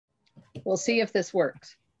We'll see if this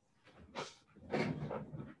works.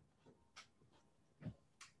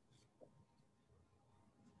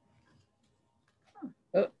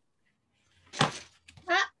 Oh.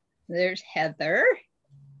 Ah, there's Heather.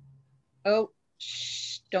 Oh,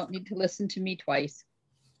 shh, don't need to listen to me twice.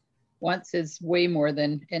 Once is way more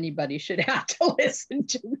than anybody should have to listen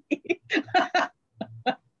to me.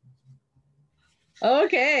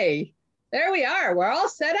 Okay, there we are. We're all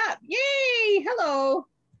set up. Yay, hello.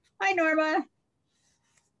 Hi, Norma.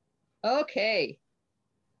 Okay.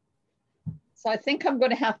 So I think I'm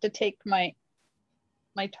going to have to take my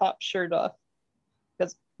top shirt off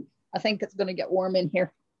because I think it's going to get warm in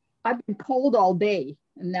here. I've been cold all day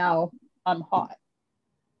and now I'm hot.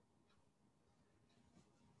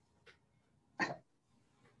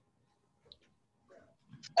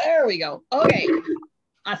 There we go. Okay.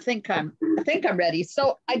 I think I'm ready.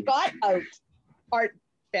 So I got out art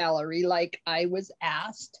gallery like I was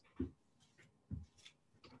asked.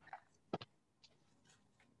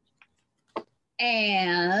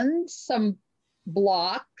 And some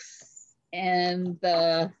blocks and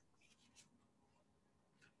the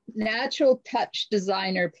Natural Touch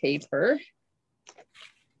designer paper.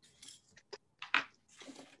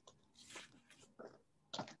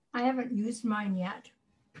 I haven't used mine yet.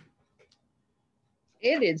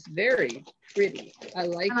 It is very pretty. I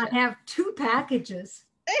like it. I have 2 packages.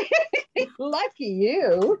 Lucky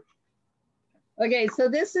you. Okay, so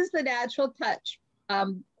this is the Natural Touch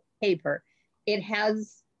paper. It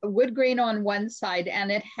has a wood grain on one side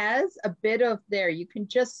and it has a bit of there. You can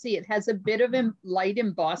just see it has a bit of light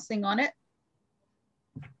embossing on it.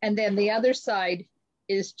 And then the other side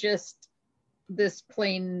is just this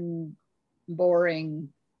plain boring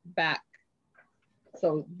back.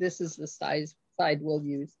 So this is the side we'll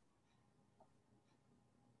use.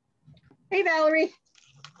 Hey, Valerie.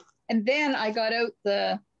 And then I got out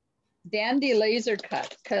the Dandy laser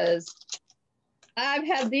cut because I've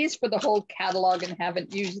had these for the whole catalog and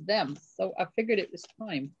haven't used them. So I figured it was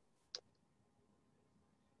time.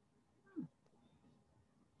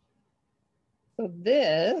 So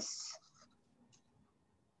this,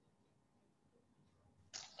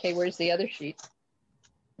 okay, where's the other sheet?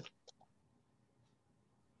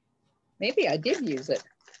 Maybe I did use it.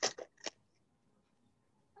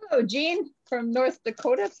 Hello, Jean from North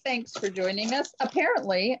Dakota. Thanks for joining us.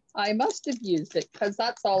 Apparently, I must have used it because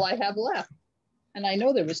that's all I have left. And I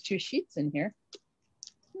know there was 2 sheets in here.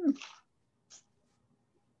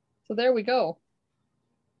 So there we go.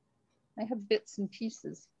 I have bits and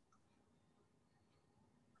pieces.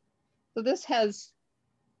 So this has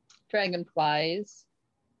dragonflies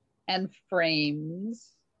and frames.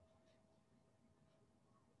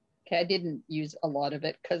 Okay, I didn't use a lot of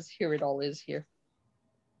it because here it all is here.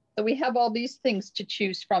 So we have all these things to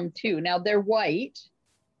choose from too. Now they're white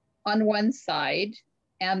on one side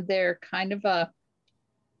and they're kind of a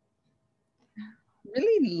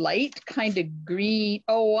really light kind of green.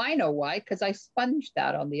 Oh, I know why, because I sponged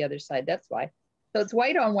that on the other side. That's why. So it's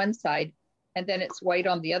white on one side and then it's white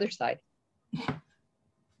on the other side.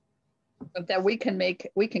 But that we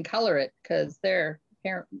can color it because they're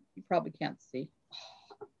apparently, you probably can't see.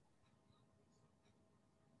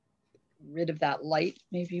 Rid of that light,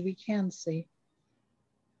 maybe we can see.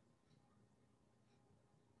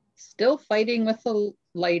 Still fighting with the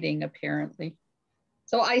lighting apparently.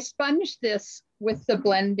 So I sponged this with the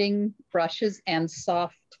blending brushes and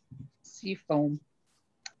soft sea foam.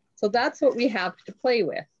 So that's what we have to play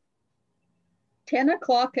with. 10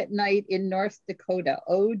 o'clock at night in North Dakota.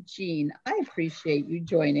 Oh, Jean, I appreciate you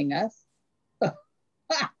joining us.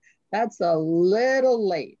 That's a little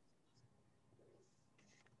late.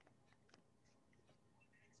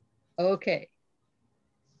 Okay.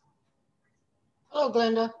 Hello,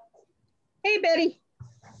 Glenda. Hey, Betty.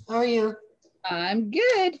 How are you? I'm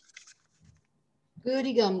good.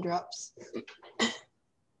 Goody gumdrops.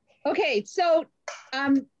 Okay, so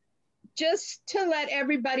just to let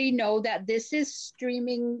everybody know that this is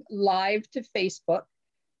streaming live to Facebook.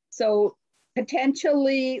 So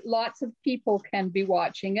potentially lots of people can be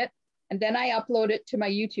watching it. And then I upload it to my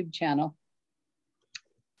YouTube channel.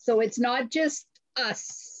 So it's not just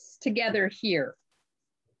us together here.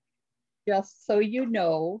 Just so you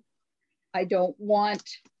know, I don't want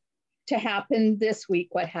to happen this week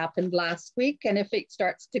what happened last week. And if it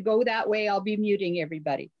starts to go that way, I'll be muting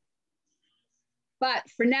everybody. But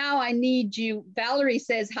for now, I need you. Valerie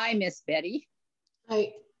says, hi, Miss Betty.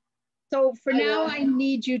 Hi. So for now, I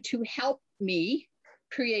need you to help me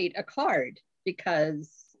create a card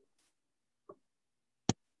because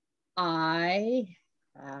there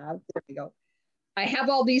we go. I have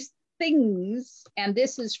all these things and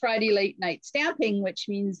this is Friday late night stamping, which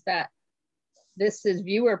means that this is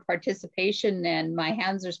viewer participation and my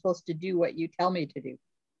hands are supposed to do what you tell me to do.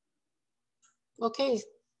 Okay.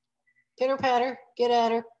 Pitter patter, get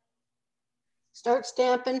at her. Start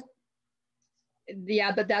stamping.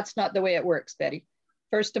 Yeah, but that's not the way it works, Betty.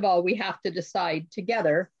 First of all, we have to decide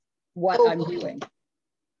together what Oh. I'm doing.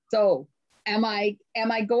 So am I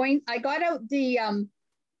going, I got out the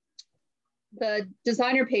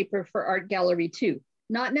designer paper for art gallery too.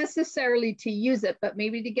 Not necessarily to use it, but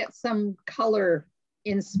maybe to get some color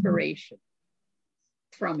inspiration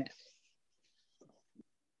from it.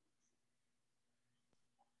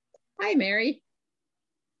 Hi, Mary.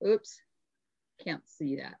 Oops, can't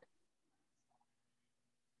see that.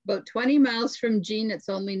 About 20 miles from Jean, it's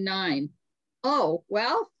only 9. Oh,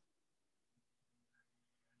 well,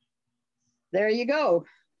 there you go.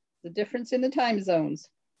 The difference in the time zones.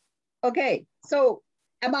 Okay, so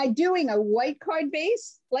am I doing a white card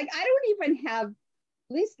base? Like I don't even have,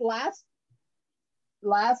 at least last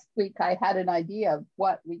week I had an idea of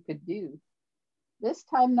what we could do. This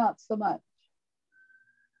time, not so much.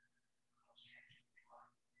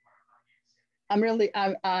 I'm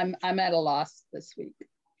at a loss this week.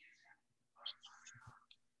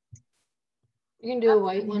 You can do a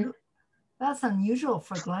white one. That's unusual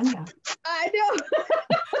for Glenda. I know.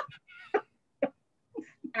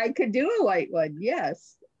 I could do a white one,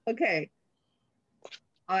 yes. Okay.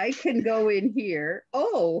 I can go in here.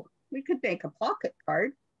 Oh, we could make a pocket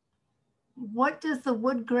card. What does the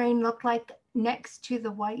wood grain look like next to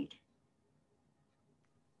the white?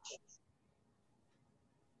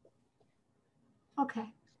 Okay.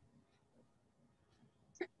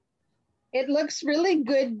 It looks really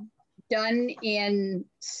good done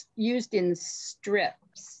used in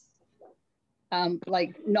strips.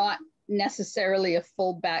 Like not necessarily a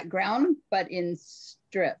full background, but in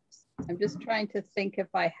strips. I'm just trying to think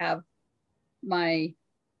if I have my,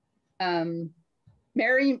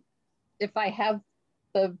 Mary, if I have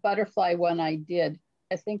the butterfly one I did,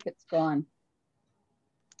 I think it's gone.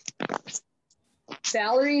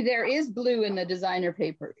 Valerie, there is blue in the designer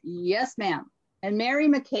paper. Yes, ma'am. And Mary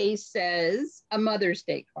McKay says a Mother's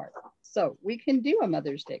Day card. So we can do a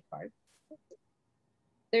Mother's Day card.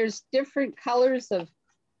 There's different colors of,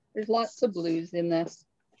 there's lots of blues in this.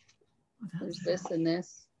 There's this and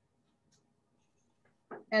this.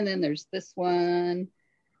 And then there's this one.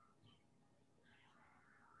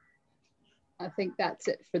 I think that's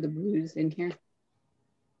it for the blues in here.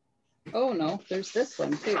 Oh no, there's this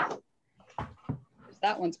one too.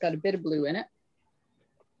 That one's got a bit of blue in it.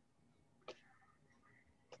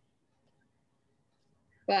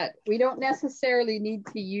 But we don't necessarily need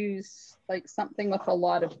to use like something with a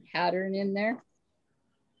lot of pattern in there.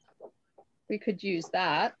 We could use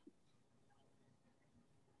that.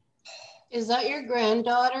 Is that your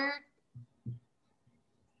granddaughter,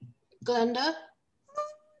 Glenda?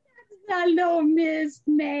 Hello, Miss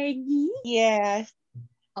Maggie. Yeah.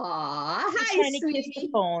 Aw, She's hi, trying to kiss the sweetie.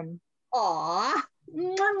 phone. Aw.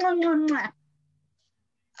 Mwah, mwah, mwah,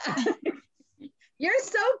 mwah. You're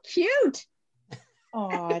so cute.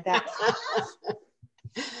 Oh, that's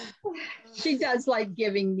She does like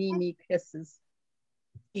giving Mimi kisses.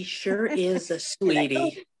 He sure is a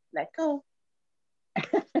sweetie. let go.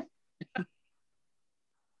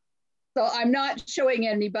 So I'm not showing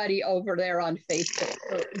anybody over there on Facebook.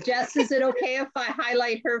 So Jess, is it okay if I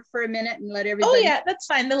highlight her for a minute and let everybody? Oh yeah, that's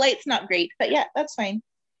fine. The light's not great, but yeah, that's fine.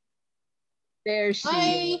 There she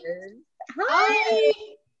Hi. is. Hi.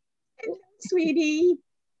 Sweetie.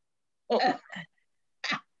 Oh.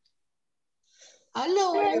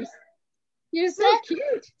 Hello. You're so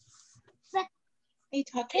cute. Are you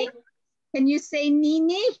talking? Can you say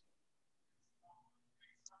Nini?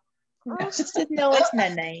 Oh, she said no, it's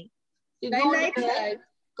night. You're Night, going night, to bed. night.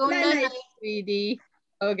 Go Night, night. night, sweetie.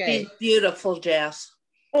 Okay. She's beautiful, Jess.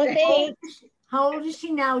 Oh, thanks. How old is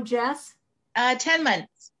she now, Jess? 10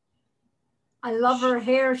 months. I love her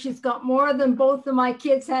hair. She's got more than both of my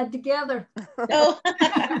kids had together. Oh,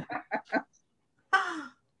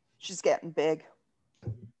 She's getting big.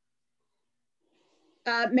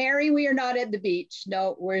 Mary, we are not at the beach.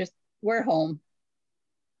 No, we're home.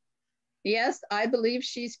 Yes, I believe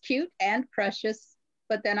she's cute and precious,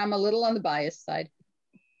 but then I'm a little on the biased side.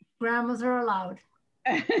 Grandmas are allowed.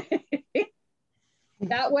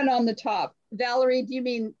 That one on the top. Valerie, do you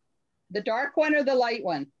mean the dark one or the light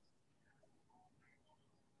one?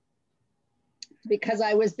 Because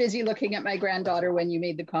I was busy looking at my granddaughter when you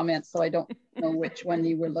made the comment, so I don't know which one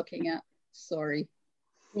you were looking at. Sorry.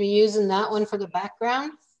 You're using that one for the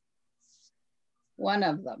background? One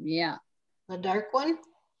of them, yeah. The dark one?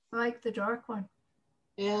 I like the dark one.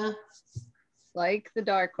 Yeah. Like the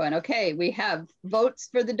dark one. Okay, we have votes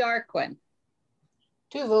for the dark one.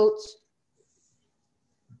 2 votes.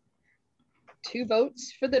 2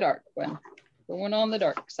 votes for the dark one. The one on the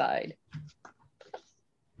dark side.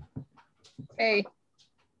 Okay.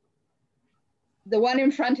 The one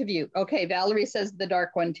in front of you. Okay, Valerie says the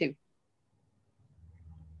dark one too.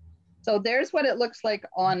 So there's what it looks like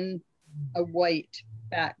on a white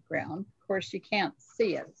background. Of course, you can't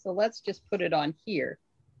see it. So let's just put it on here.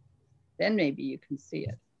 Then maybe you can see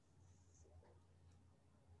it.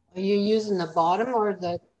 Are you using the bottom or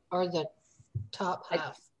the top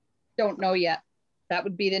half? Don't know yet. That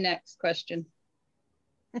would be the next question.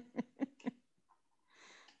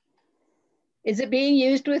 Is it being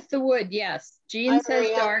used with the wood? Yes. Jean Hi, says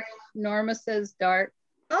Maria. dark. Norma says dark.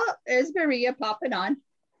 Oh, there's Maria popping on.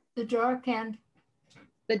 The dark end.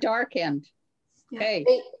 The dark end. Yeah. Okay.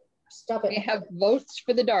 Hey, stop We it. have votes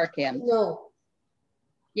for the dark end. No,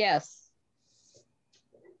 Yes.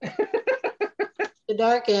 the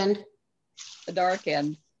dark end. The dark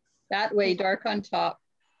end. That way, dark on top.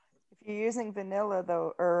 If you're using vanilla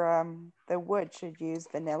though, or the wood, should you use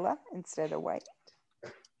vanilla instead of white?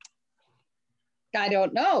 I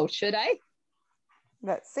don't know. Should I?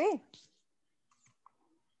 Let's see.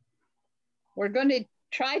 We're going to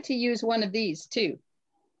try to use one of these too.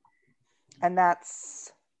 And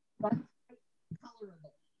that's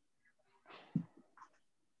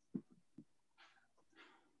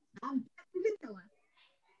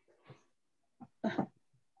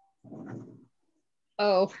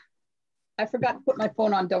Oh, I forgot to put my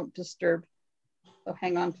phone on don't disturb. So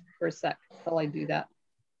hang on for a sec till I do that.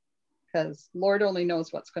 Because Lord only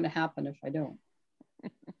knows what's going to happen if I don't.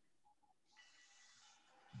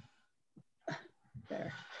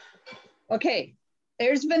 There. Okay,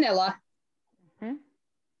 there's vanilla. Mhm.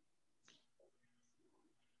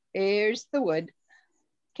 There's the wood.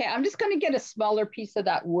 Okay, I'm just going to get a smaller piece of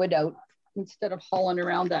that wood out instead of hauling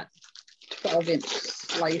around that 12-inch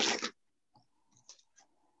slice.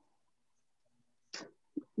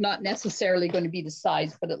 Not necessarily going to be the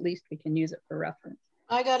size, but at least we can use it for reference.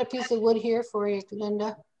 I got a piece of wood here for you,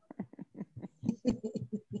 Glenda.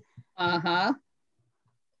 Uh-huh.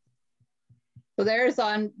 So there's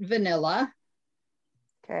on vanilla.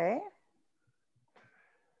 okay.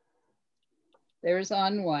 There's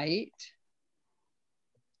on white.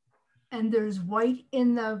 And there's white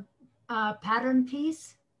in the pattern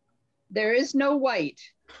piece. There is no white.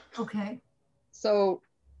 Okay. So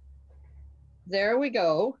there we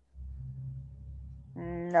go.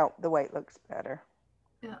 No, the white looks better.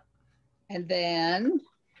 Yeah. And then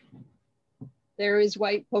there is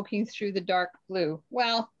white poking through the dark blue.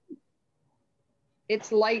 Well,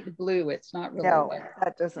 it's light blue. It's not really No, white.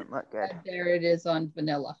 that doesn't look good. And there it is on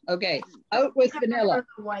vanilla. Okay, out with vanilla.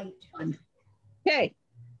 The white. Okay.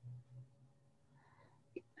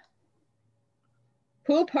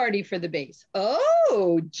 Pool party for the base.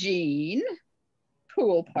 Oh, Jean.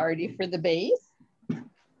 Pool party for the base.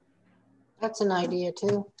 That's an idea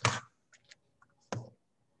too.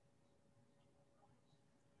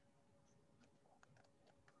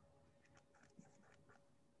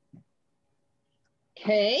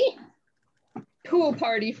 Okay. Pool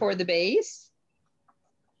party for the base.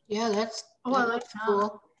 Yeah, that's Oh, I like that.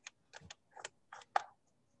 cool.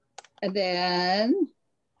 And then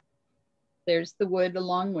there's the wood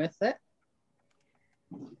along with it.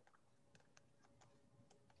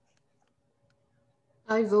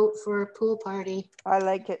 I vote for a pool party. I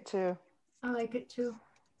like it too. I like it too.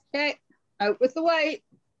 Okay, out with the white.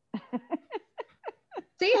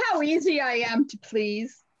 See how easy I am to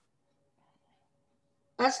please?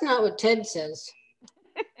 That's not what Ted says.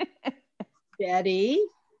 Betty.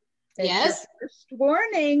 that's your Yes? first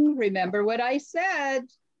warning. Remember what I said.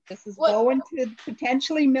 This is What? going to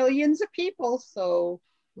potentially millions of people. So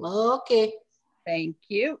Okay. thank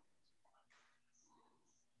you.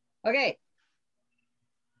 Okay.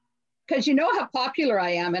 Because you know how popular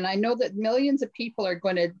I am, and I know that millions of people are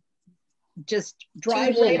going to just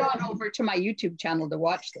drive Tune in. right on over to my YouTube channel to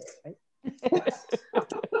watch this, right?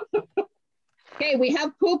 Okay, we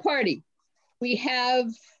have pool party. We have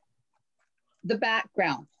the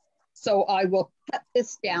background. So I will cut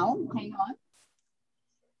this down. Hang on.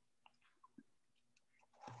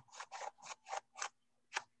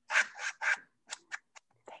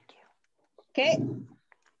 Thank you. Okay.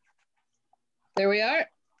 There we are.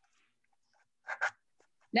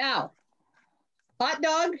 Now, hot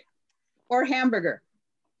dog or hamburger?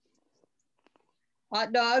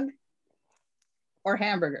 Hot dog or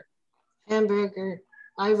hamburger? Hamburger.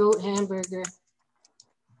 I vote hamburger.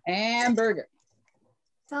 Hamburger.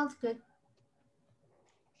 Sounds good.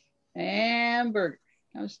 Hamburger.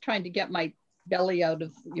 I was trying to get my belly out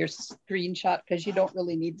of your screenshot because you don't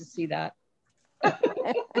really need to see that.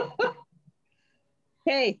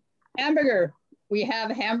 Hey, hamburger. We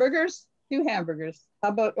have hamburgers, 2 hamburgers. How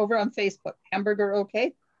about over on Facebook? Hamburger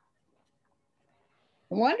okay?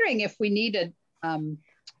 I'm wondering if we need a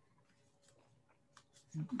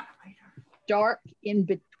dark in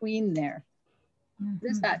between there.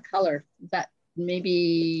 What is that color? Is that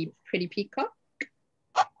maybe Pretty Peacock?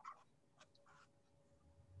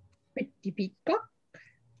 Pretty Peacock.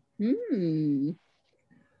 Hmm.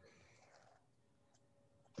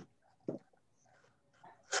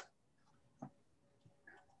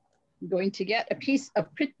 I'm going to get a piece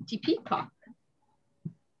of Pretty Peacock.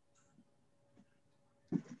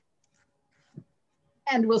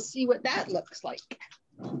 And we'll see what that looks like.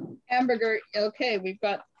 Hamburger, okay, we've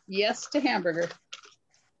got yes to hamburger.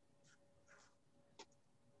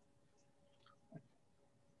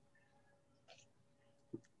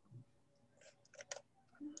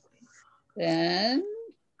 Then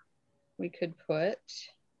we could put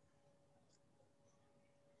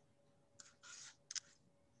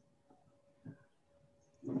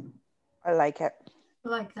I like it. I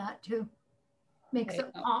like that too. Makes Okay,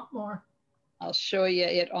 it pop more. I'll show you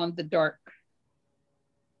it on the dark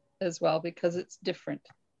as well because it's different.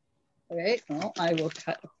 Okay, well, I will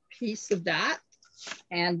cut a piece of that.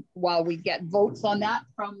 And while we get votes on that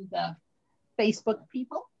from the Facebook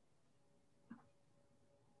people.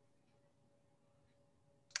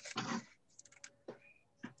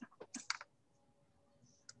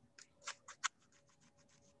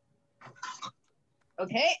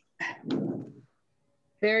 Okay.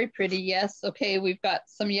 Very pretty, yes. Okay, we've got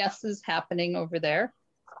some yeses happening over there.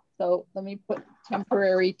 So let me put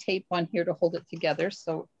temporary tape on here to hold it together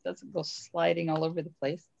so it doesn't go sliding all over the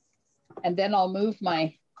place. And then I'll move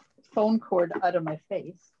my phone cord out of my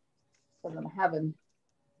face because I'm having,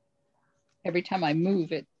 every time I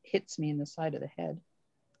move, it hits me in the side of the head.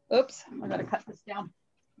 Oops, I gotta cut this down.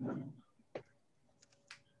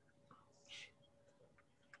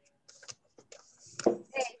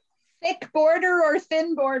 Hey, thick border or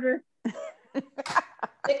thin border?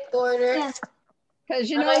 Thick border. Yeah. Because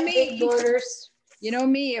you I know like me, thick borders. you know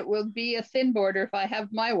me, it will be a thin border if I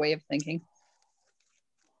have my way of thinking.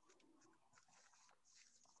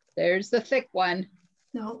 There's the thick one.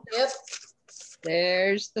 No, Yep.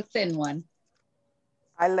 There's the thin one.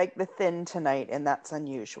 I like the thin tonight, and that's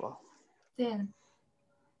unusual. thin.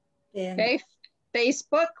 Then Okay,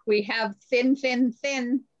 Facebook, we have thin, thin,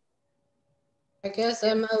 thin, I guess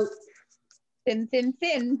I'm out. thin, thin,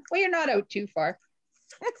 thin. Well, you're not out too far.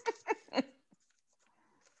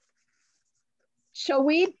 Shall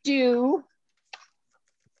we do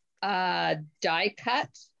a die cut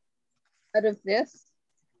out of this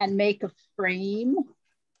and make a frame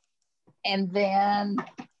and then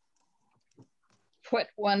put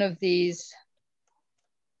one of these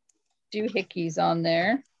doohickeys on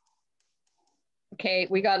there? Okay,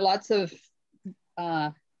 we got lots of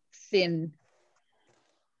thin.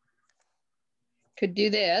 Could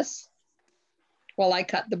do this while I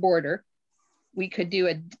cut the border. We could do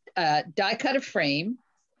a die cut a frame.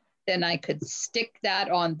 Then I could stick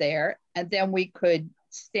that on there and then we could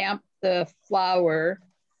stamp the flower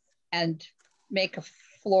and make a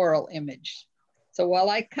floral image. So while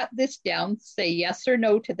I cut this down, say yes or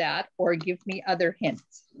no to that or give me other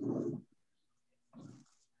hints.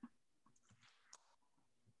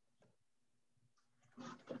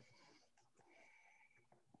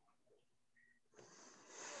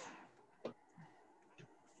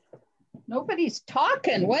 Nobody's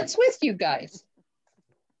talking. What's with you guys?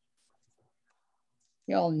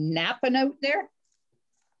 You all napping out there?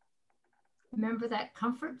 Remember that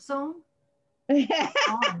comfort zone?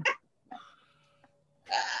 On.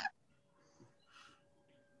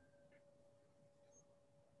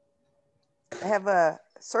 I have a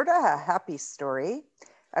sort of a happy story.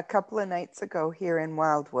 A couple of nights ago here in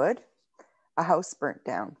Wildwood, a house burnt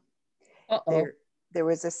down. Uh-oh. There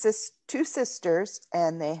was two sisters,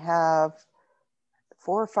 and they have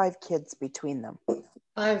 4 or 5 kids between them.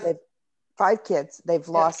 5 kids. They've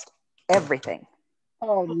lost everything.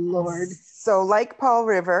 Oh, Lord. So like Paul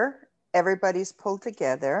River, everybody's pulled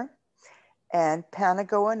together. And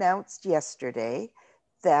Panago announced yesterday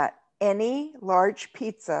that any large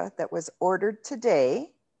pizza that was ordered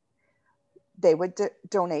today, they would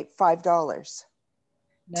donate $5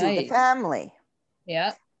 to the family.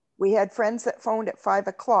 Yeah. We had friends that phoned at 5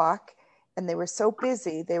 o'clock and they were so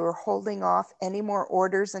busy, they were holding off any more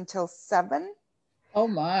orders until 7. Oh,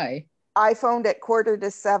 my. I phoned at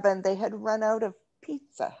 6:45. They had run out of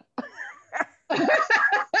pizza.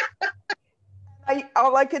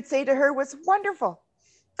 All I could say to her was wonderful.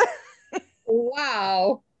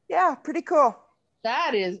 Wow. Yeah, pretty cool.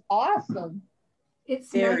 That is awesome.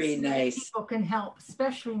 It's Very nice that nice. people can help,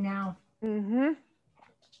 especially now. Mm-hmm.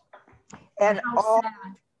 And how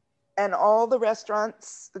sad. And all the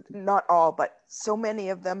restaurants, not all, but so many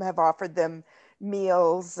of them have offered them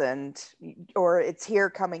meals or it's here,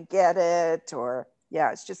 come and get it, or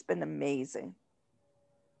yeah, it's just been amazing.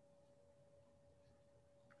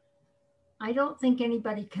 I don't think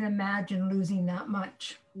anybody can imagine losing that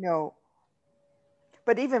much. No.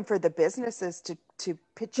 But even for the businesses to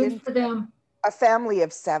pitch in Good for them. a family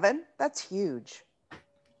of 7, that's huge.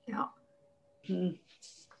 Yeah.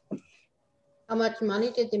 How much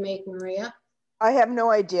money did they make, Maria? I have no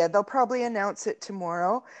idea. They'll probably announce it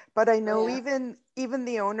tomorrow, but I know yeah. even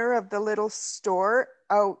the owner of the little store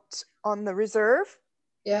out on the reserve,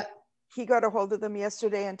 Yeah. he got a hold of them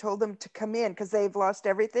yesterday and told them to come in because they've lost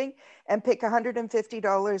everything and pick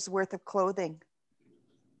 $150 worth of clothing.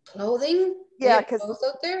 Clothing? Yeah, because clothes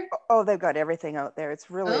out there? Oh, they've got everything out there. It's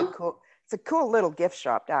really it's a cool little gift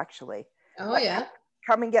shop, actually. Oh, but yeah.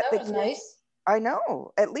 Come and get that the was kids. nice. I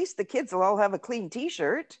know. At least the kids will all have a clean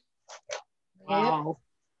t-shirt. Wow.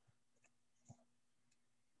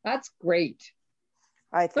 That's great.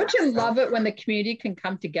 I think Don't you so. love it when the community can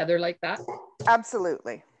come together like that?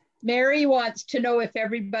 Absolutely. Mary wants to know if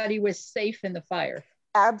everybody was safe in the fire.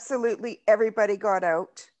 Absolutely. Everybody got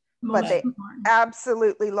out, but they important.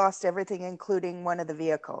 absolutely lost everything, including one of the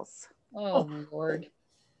vehicles. Oh, Lord.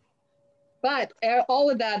 But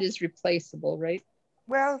all of that is replaceable, right?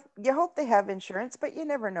 Well, you hope they have insurance, but you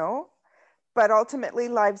never know. But ultimately,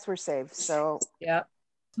 lives were saved. So, yeah.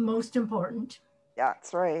 It's most important.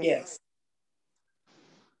 That's right. Yes.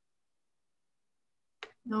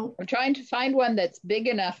 No. I'm trying to find one that's big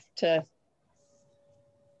enough to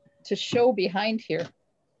show behind here.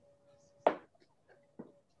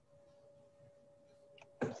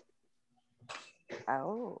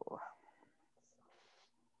 Oh.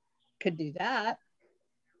 Could do that.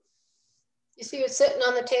 You see it sitting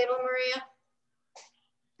on the table, Maria?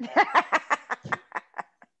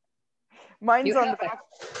 Mine's on the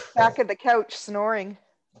back of the couch snoring.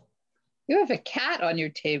 You have a cat on your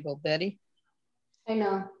table, Betty. I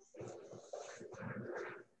know.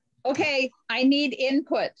 Okay, I need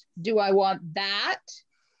input. Do I want that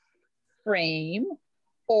frame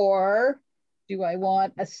or do I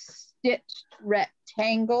want a stitched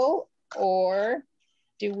rectangle or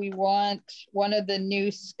do we want one of the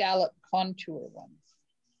new scallop contour ones?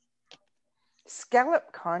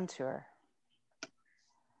 Scallop contour.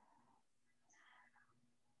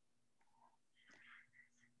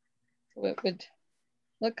 So it would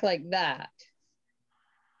look like that.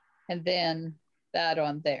 And then that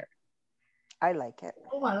on there. I like it.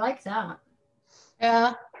 Oh, I like that.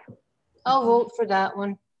 Yeah. I'll vote for that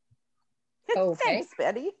one. Okay. Thanks,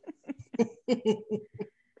 Betty.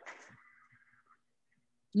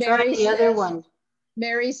 Try the other one.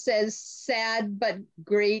 Mary says, sad but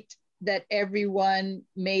great that everyone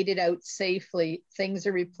made it out safely. Things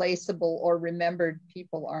are replaceable or remembered,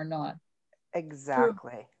 people are not.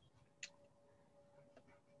 Exactly.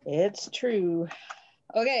 It's true.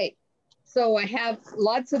 Okay, so I have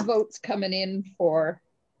lots of votes coming in for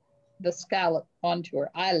the scallop contour.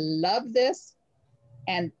 I love this.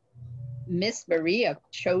 And Miss Maria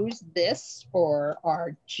chose this for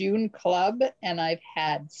our June club, and I've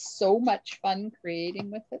had so much fun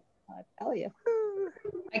creating with it. I tell you,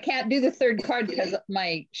 I can't do the third card because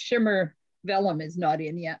my shimmer vellum is not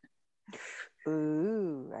in yet.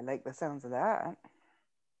 Ooh, I like the sounds of that.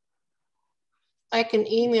 I can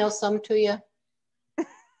email some to you.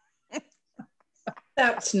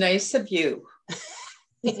 That's nice of you.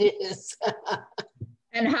 It is.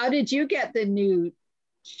 And how did you get the new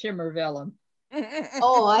shimmer vellum?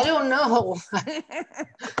 Oh, I don't know.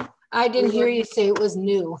 I didn't hear you say it was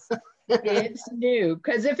new. It's new,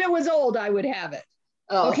 because if it was old, I would have it.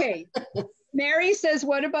 Oh. Okay. Mary says,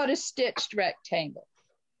 what about a stitched rectangle?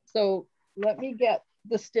 So let me get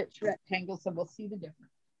the stitched rectangle so we'll see the difference.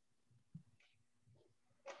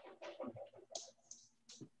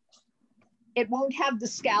 It won't have the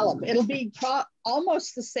scallop. It'll be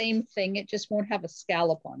almost the same thing. It just won't have a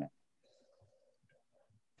scallop on it.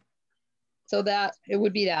 So that it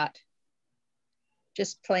would be that.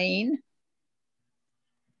 Just plain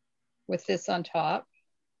with this on top,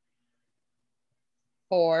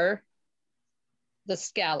 or the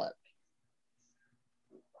scallop.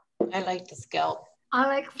 I like the scalp. I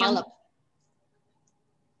like Scallop.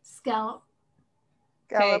 Scallop.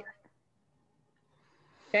 Scallop.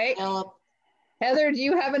 Okay. Scallop. Heather, do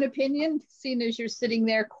you have an opinion? Seeing as you're sitting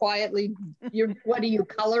there quietly, what are you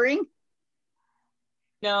coloring?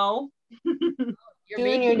 No. You're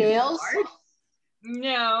Doing your making nails? art?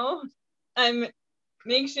 No. I'm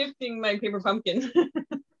makeshifting my paper pumpkin.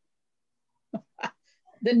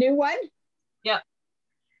 The new one? Yeah.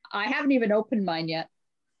 I haven't even opened mine yet.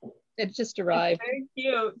 It just arrived. Very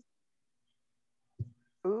cute.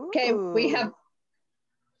 Okay, we have,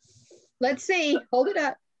 let's see, hold it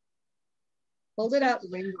up. Hold it up. The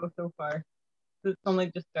rainbow so far. It's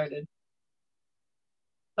only just started.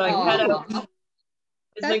 So I cut out, they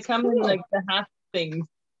That's come in cool. like the half things,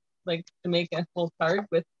 like to make a full card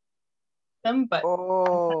with them, but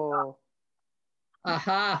Oh,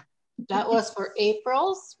 Aha. That was for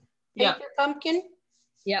April's Yeah. paper pumpkin?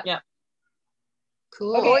 Yeah. Yeah.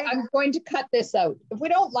 Cool. Okay, I'm going to cut this out. If we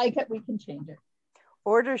don't like it, we can change it.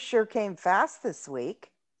 orders sure came fast this week.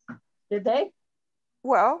 Did they?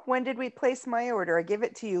 Well, when did we place my order? I gave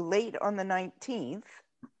it to you late on the 19th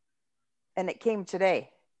and it came today.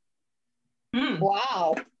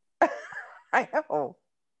 Wow. I know.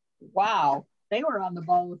 Wow. They were on the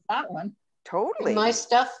ball with that one. Totally. My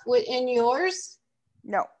stuff in yours?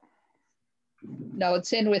 No. No,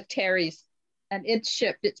 it's in with Terry's and it's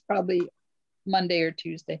shipped. It's probably Monday or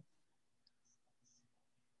Tuesday.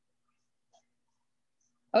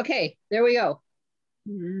 Okay, there we go.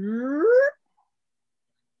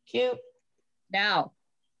 Cute. Now,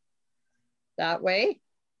 that way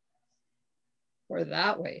or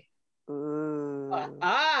that way. Ooh.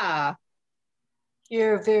 Ah,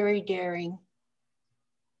 You're very daring.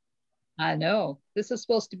 I know. This is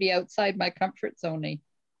supposed to be outside my comfort zone.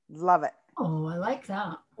 Love it. Oh, I like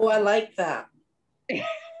that. Oh, I like that.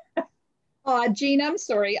 Oh, Jean, I'm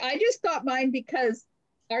sorry. I just got mine because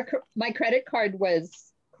my credit card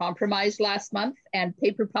was compromised last month, and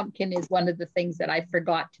paper pumpkin is one of the things that I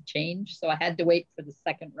forgot to change. So I had to wait for the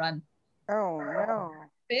second run. Oh no.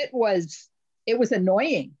 It was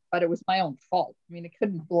annoying, but it was my own fault. I mean, I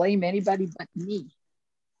couldn't blame anybody but me.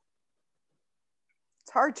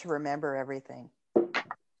 It's hard to remember everything.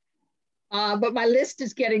 But my list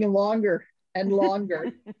is getting longer and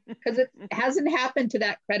longer because it hasn't happened to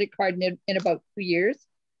that credit card in about 2 years.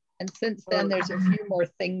 And since then, there's a few more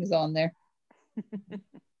things on there.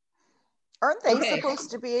 Aren't they Okay.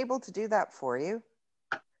 supposed to be able to do that for you?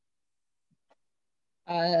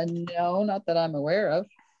 No, not that I'm aware of.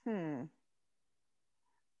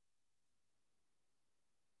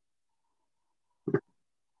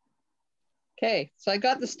 Okay, so I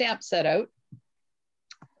got the stamp set out.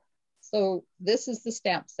 So this is the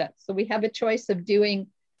stamp set. So we have a choice of doing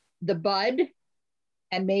the bud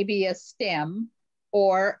and maybe a stem,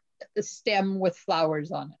 or the stem with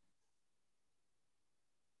flowers on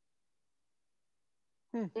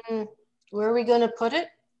it. Where are we going to put it?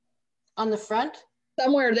 On the front?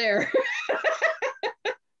 Somewhere there.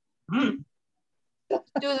 Do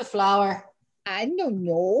the flower. I don't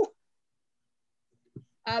know.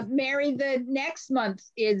 Mary, the next month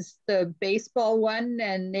is the baseball one,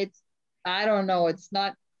 and I don't know, it's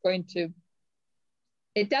not going to,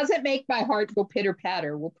 it doesn't make my heart go pitter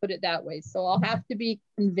patter, we'll put it that way. So I'll have to be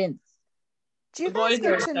convinced. Do you The boys guys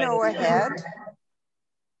get are to know excited. ahead?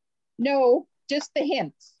 No, just the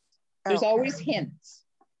hints. There's Okay. always hints.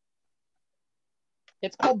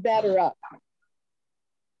 It's called Batter Up.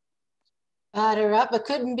 Batter up. It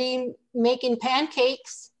couldn't be making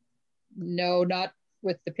pancakes. No, not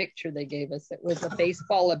with the picture they gave us. It was a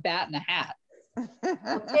baseball, a bat, and a hat.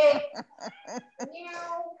 Okay.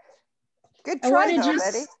 Good And what try did though, you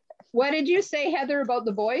Betty. What did you say, Heather, about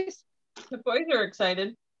the boys? The boys are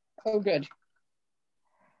excited. Oh, good.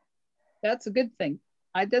 That's a good thing.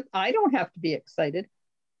 I don't have to be excited.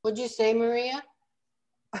 What'd you say, Maria?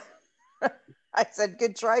 I said,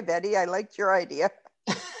 good try, Betty. I liked your idea.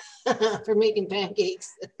 For making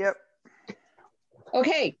pancakes. Yep.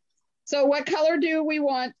 Okay, so what color do we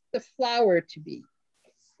want the flower to be?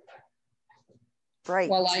 Bright.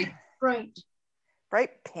 Well, Right.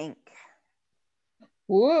 Bright pink.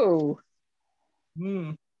 whoa,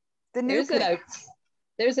 Mm. The new there's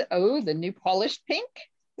pink. the new polished pink.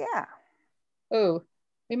 Yeah. Oh,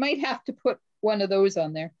 we might have to put one of those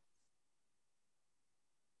on there.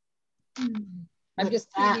 I'm What's just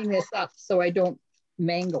that? cleaning this up so I don't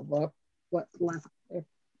mangle what's left there.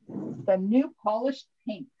 The new polished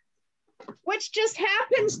pink, which just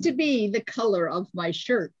happens to be the color of my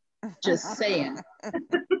shirt. Just saying.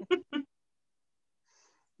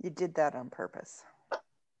 You did that on purpose.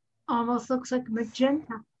 Almost looks like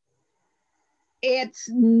magenta. It's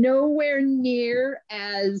nowhere near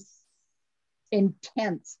as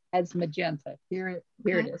intense as magenta. Here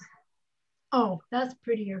it is. Oh, that's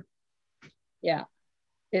prettier. Yeah,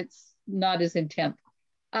 it's not as intense.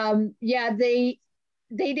 Yeah, they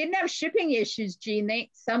didn't have shipping issues, Jean.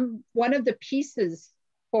 One of the pieces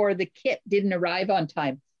for the kit didn't arrive on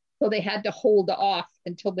time. So they had to hold off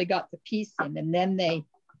until they got the piece in, and then they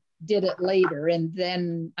did it later. And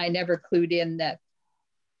then I never clued in that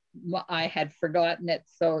I had forgotten it.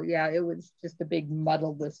 So yeah, it was just a big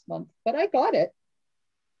muddle this month, but I got it.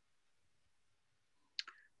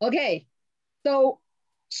 Okay, so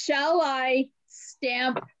shall I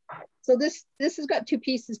stamp? So this has got two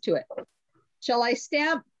pieces to it. Shall I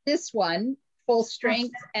stamp this one full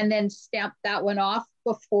strength and then stamp that one off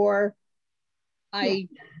before I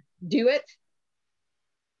do it?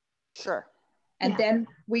 Sure. And then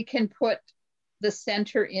we can put the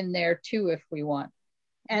center in there too if we want.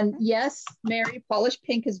 And yes, Mary, polished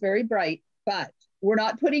pink is very bright, but we're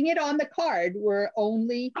not putting it on the card. We're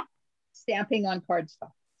only stamping on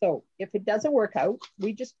cardstock. So if it doesn't work out,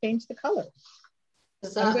 we just change the color.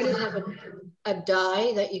 Does that one have a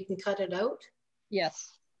die that you can cut it out?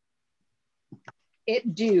 Yes,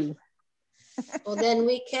 it do. Well, then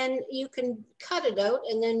you can cut it out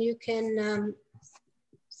and then you can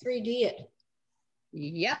 3D it.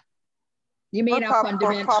 Yep. You mean Or up on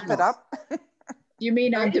dimensionals? pop it up. You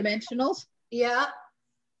mean on dimensionals? Yeah,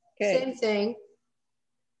 Okay. same thing.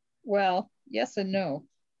 Well, yes and no.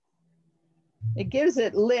 It gives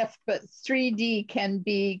it lift, but 3D can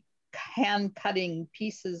be hand cutting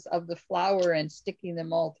pieces of the flower and sticking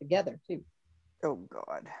them all together too. Oh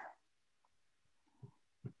God.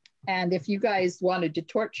 And if you guys wanted to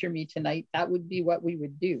torture me tonight, that would be what we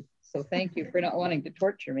would do. So thank you for not wanting to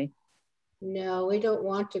torture me. No, we don't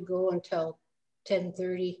want to go until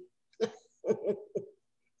 10:30.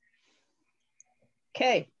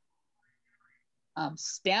 Okay. I'm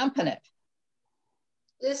stamping it.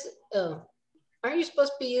 This, aren't you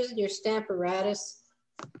supposed to be using your Stamparatus?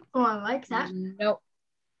 Oh, I like that. No.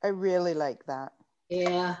 I really like that.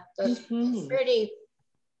 Yeah, that's pretty.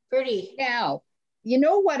 Now, you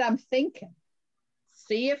know what I'm thinking?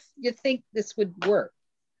 See if you think this would work.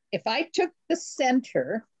 If I took the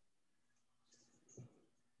center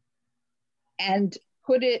and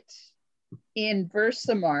put it in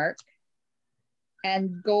Versamark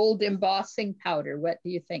and gold embossing powder, what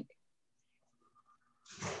do you think?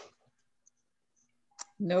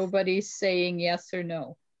 Nobody's saying yes or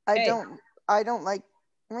no. I don't like.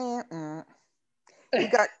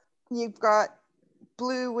 You've got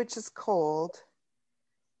blue, which is cold,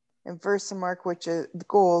 and Versamark, which is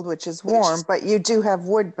gold, which is warm. But you do have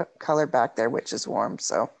wood color back there, which is warm.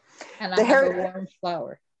 So, and I have a warm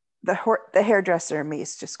flower. The hairdresser in me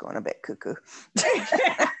is just going a bit cuckoo.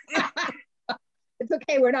 It's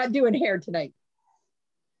okay. We're not doing hair tonight.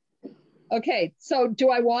 Okay. So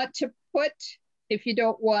do I want to put, if you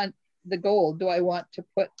don't want the gold, do I want to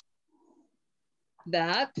put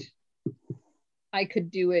that? I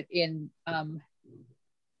could do it in.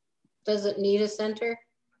 Does it need a center?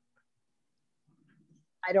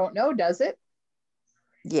 I don't know. Does it?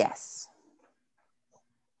 Yes.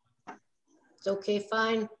 It's okay,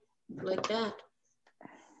 fine, like that.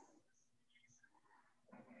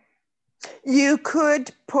 You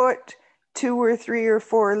could put 2 or 3 or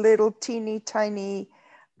 4 little teeny tiny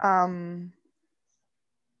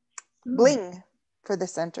bling for the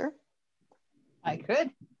center. I could.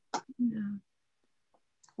 Yeah.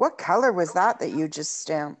 What color was that you just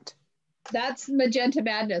stamped? That's Magenta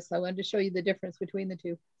Madness. I wanted to show you the difference between the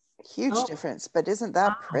two. Huge difference, but isn't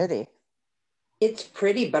that pretty? It's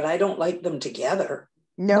pretty, but I don't like them together.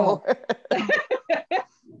 No.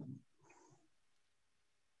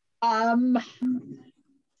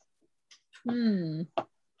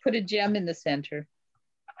 Put a gem in the center.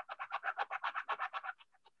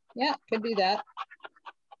 Yeah, could do that.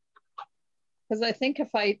 Because I think if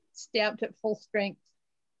I stamped it full strength.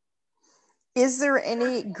 Is there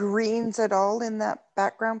any greens at all in that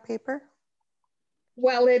background paper?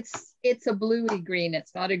 Well, it's a bluey green.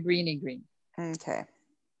 It's not a greeny green. Okay.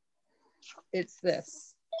 It's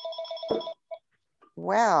this.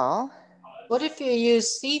 Well. What if you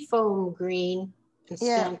use seafoam green and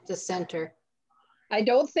stamp the center? I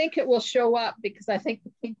don't think it will show up because I think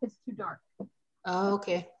the pink is too dark. Oh,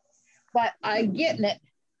 okay. But I'm getting it.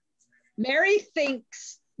 Mary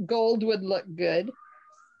thinks gold would look good.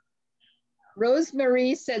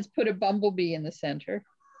 Rosemary says put a bumblebee in the center.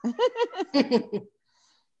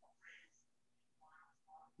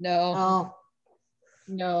 No. Oh.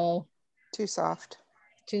 No. Too soft.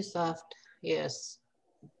 Too soft, yes.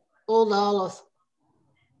 Old olive.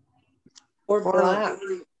 Or black.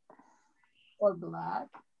 Or black.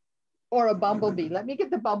 Or a bumblebee. Let me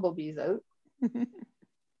get the bumblebees out.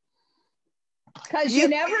 Because you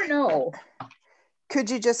never know. Could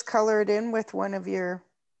you just color it in with one of your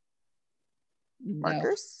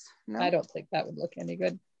markers? No, I don't think that would look any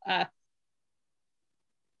good.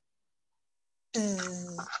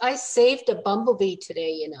 I saved a bumblebee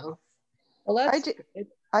today, you know. Well, I that's did. good.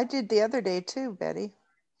 I did the other day too, Betty.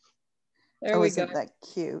 There we go. Isn't that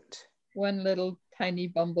cute? One little tiny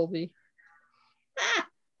bumblebee. Ah,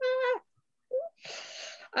 ah.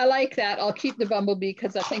 I like that. I'll keep the bumblebee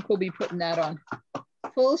because I think we'll be putting that on.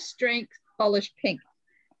 Full strength polished pink.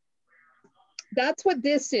 That's what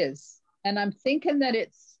this is. And I'm thinking that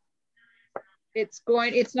it's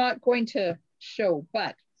not going to show,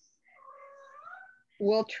 but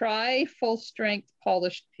we'll try full strength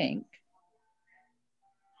polished pink.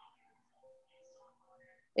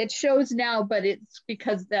 It shows now, but it's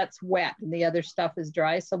because that's wet and the other stuff is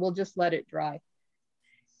dry. So we'll just let it dry.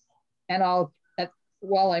 And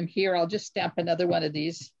while I'm here, I'll just stamp another one of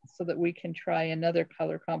these so that we can try another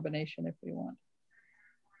color combination if we want.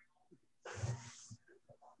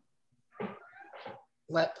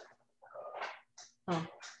 What? Oh.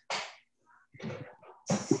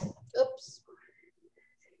 Oops.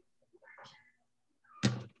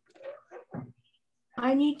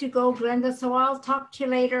 I need to go, Glenda, so I'll talk to you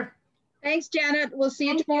later. Thanks, Janet. We'll see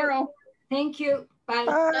you Thank tomorrow. Thank you. Bye.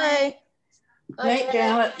 Bye. Night,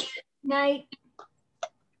 Janet. Night.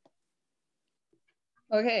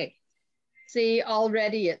 Okay. See,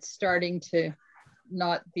 already it's starting to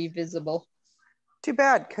not be visible. Too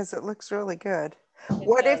bad, because it looks really good. It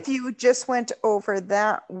What does. if you just went over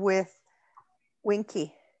that with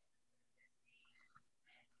Winky?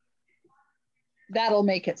 That'll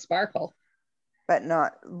make it sparkle, But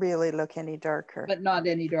not really look any darker. but not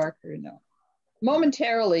any darker, no.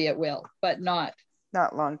 Momentarily it will, but not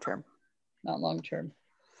Not long term. long term.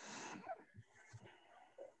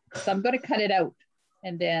 So I'm going to cut it out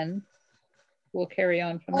and then we'll carry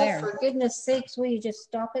on from Oh, there. for goodness sakes, will you just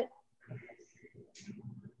stop it?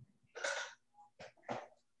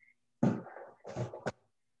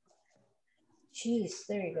 Jeez,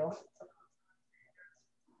 there you go.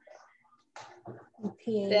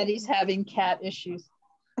 Betty's having cat issues.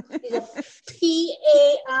 She's a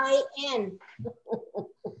P-A-I-N.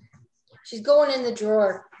 She's going in the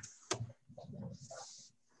drawer.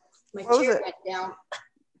 My Close chair it. went down.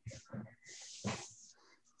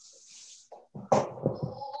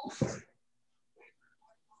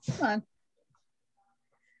 Come on.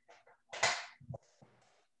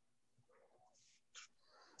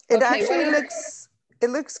 It Okay, actually what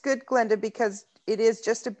looks good, Glenda, because it is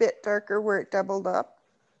just a bit darker where it doubled up.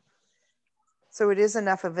 So it is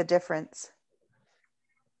enough of a difference.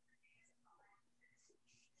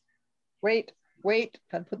 Wait,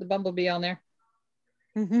 gotta put the bumblebee on there.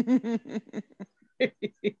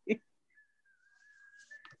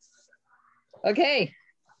 Okay,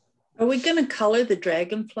 Are we going to color the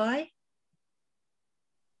dragonfly?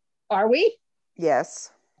 are we?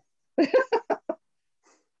 Yes.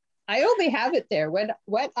 I only have it there.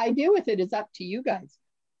 What I do with it is up to you guys.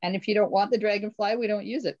 And if you don't want the dragonfly, we don't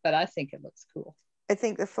use it, but I think it looks cool. I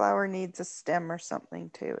think the flower needs a stem or something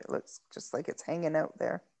too. It looks just like it's hanging out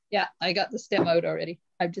there. Yeah, I got the stem out already.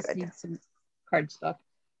 I just Good. need some cardstock.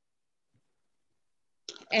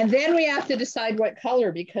 And then we have to decide what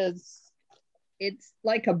color because it's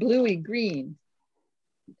like a bluey green.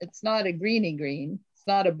 It's not a greeny green. It's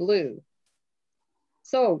not a blue.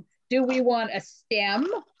 So do we want a stem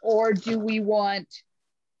or do we want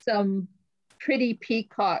some pretty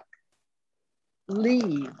peacock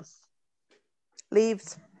leaves?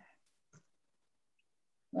 Leaves.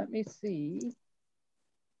 Let me see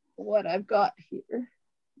what I've got here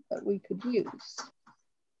that we could use.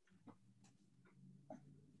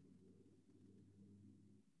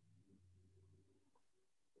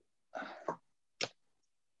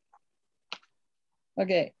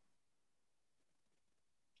 Okay.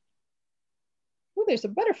 Oh, there's a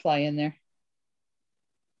butterfly in there.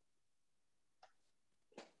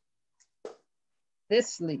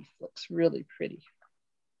 This leaf looks really pretty.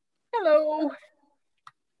 Hello.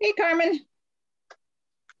 Hey, Carmen.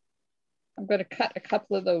 I'm going to cut a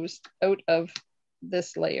couple of those out of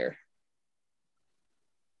this layer.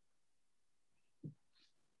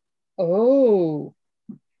 Oh,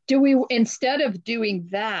 instead of doing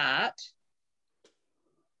that,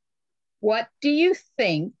 what do you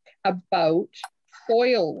think about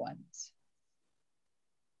foil ones?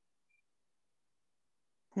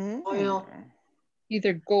 Oil.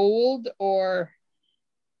 Either gold or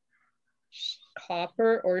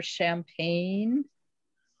copper or champagne.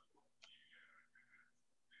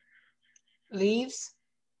 Leaves.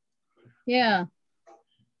 Yeah.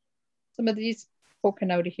 Some of these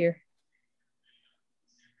poking out of here.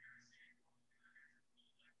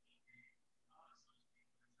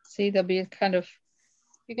 See, they'll be kind of.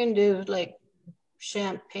 You can do like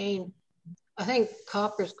champagne. I think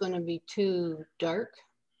copper's going to be too dark.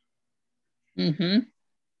 Mm-hmm.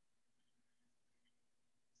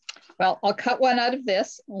 Well, I'll cut one out of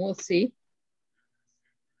this and we'll see.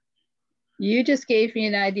 You just gave me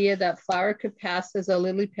an idea that flower could pass as a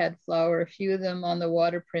lily pad flower, a few of them on the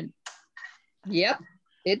water print. Yep,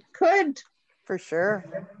 it could. For sure.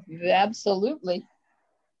 Absolutely.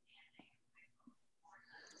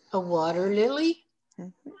 A water lily?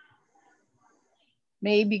 Mhm.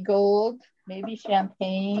 Maybe gold, maybe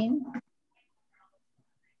champagne.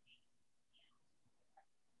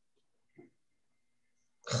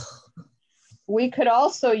 We could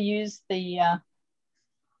also use the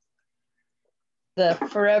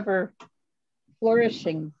forever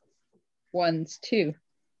flourishing ones too.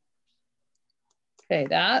 Okay,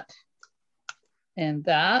 that and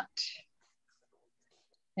that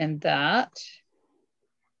and that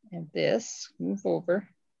and this, move over,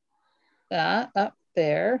 that up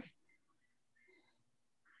there.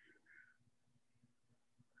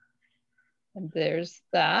 And there's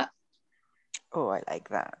that. Oh, I like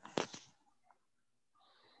that.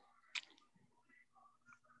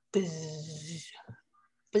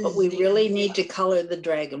 But we really need to color the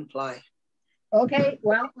dragonfly. Okay,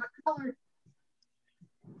 well, what color?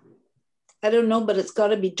 I don't know, but it's got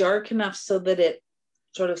to be dark enough so that it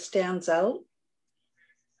sort of stands out.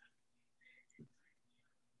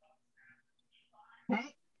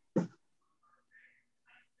 Okay.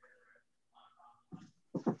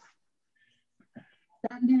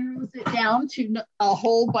 That narrows it down to a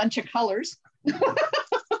whole bunch of colors.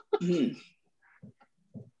 Mm.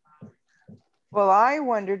 Well, I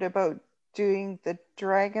wondered about doing the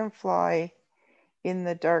dragonfly in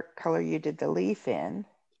the dark color you did the leaf in.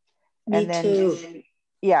 Me and then, too.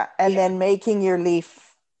 Yeah, and then making your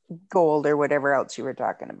leaf gold or whatever else you were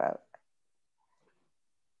talking about.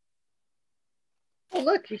 Oh,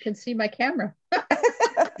 look, you can see my camera.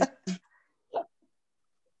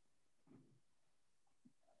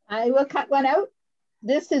 I will cut one out.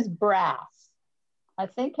 This is brass. I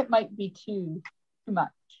think it might be too much.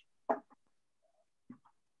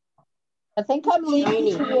 I think I'm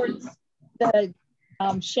leaning towards the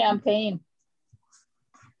champagne.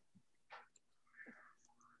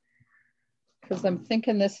 Because I'm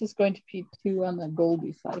thinking this is going to be too on the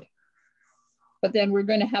goldy side. But then we're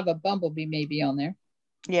going to have a bumblebee maybe on there.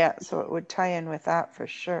 Yeah, so it would tie in with that for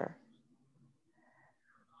sure.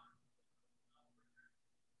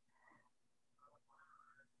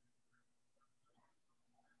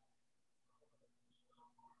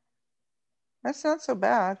 That's not so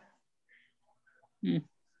bad.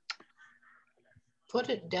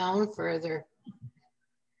 Put it down further,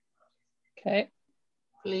 Okay,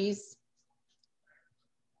 please.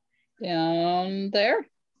 down there.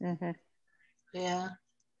 Mm-hmm. Yeah.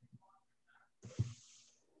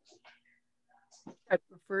 I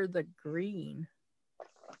prefer the green.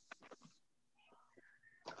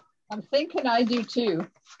 I'm thinking I do too.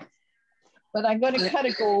 But I'm going to cut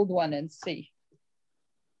a gold one and see.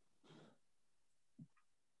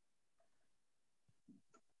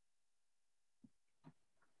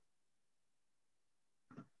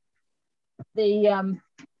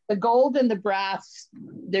 The gold and the brass,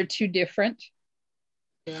 they're too different.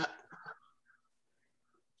 Yeah.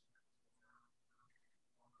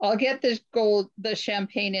 I'll get this gold, the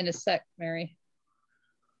champagne in a sec, Mary.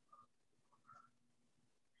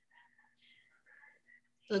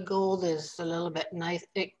 The gold is a little bit nice.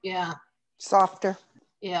 Yeah. Softer.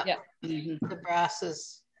 Yeah. Yeah. Mm-hmm. The brass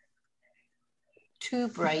is too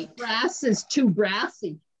bright. Brass is too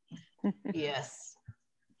brassy. Yes.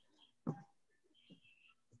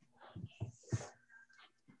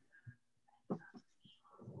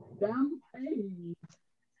 Champagne.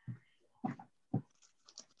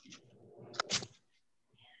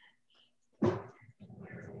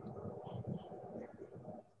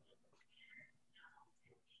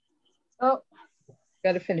 Oh,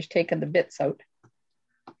 got to finish taking the bits out.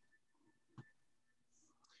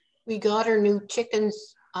 We got our new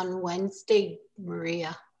chickens on Wednesday,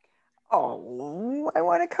 Maria. Oh, I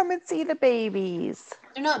want to come and see the babies.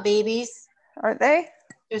 They're not babies. Aren't they?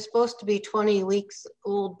 They're supposed to be 20 weeks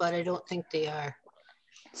old, but I don't think they are.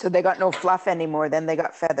 So they got no fluff anymore, then they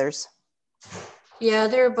got feathers. Yeah,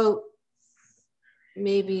 they're about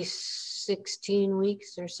maybe 16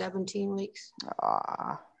 weeks or 17 weeks.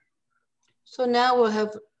 Ah. So now we'll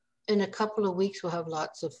have, in a couple of weeks, we'll have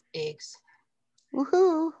lots of eggs.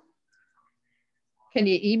 Woohoo. Can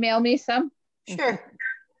you email me some? Sure.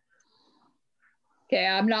 Okay,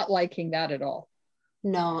 I'm not liking that at all.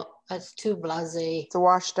 No, that's too blasé. It's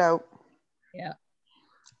washed out. Yeah.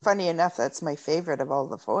 Funny enough, that's my favorite of all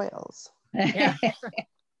the foils. Yeah.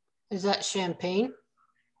 Is that champagne?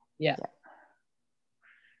 Yeah.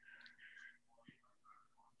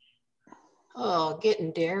 Oh,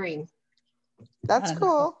 getting daring. That's I know.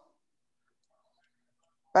 cool.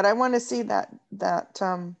 But I want to see that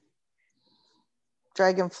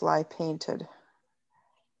dragonfly painted,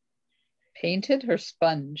 Painted or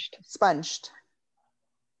sponged? sponged.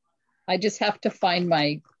 I just have to find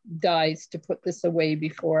my dies to put this away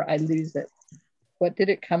before I lose it. What did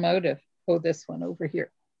it come out of? Oh, this one over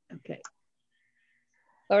here. Okay.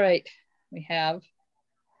 All right. We have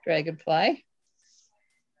dragonfly.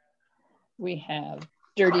 We have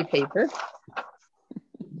dirty paper.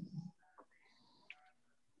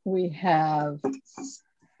 We have Does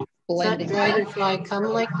that blending. dragonfly come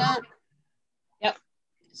like that? Yep.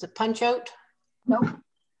 Is it punch out? Nope.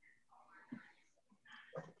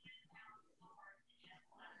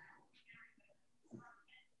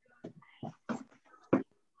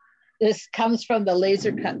 This comes from the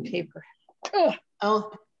laser cut paper. Oh,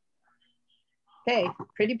 Oh, okay.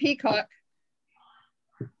 Pretty peacock.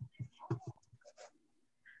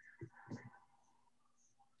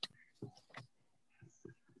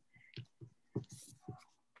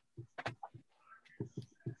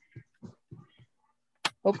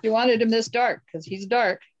 Hope you wanted him this dark because he's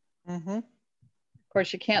dark. Mm-hmm. Of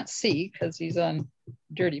course, you can't see because he's on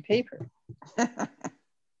dirty paper.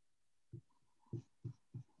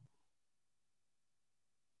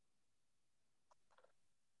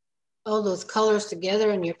 all those colors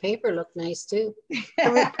together in your paper look nice too.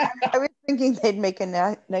 I was thinking they'd make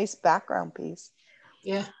a nice background piece.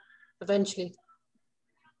 Yeah, eventually.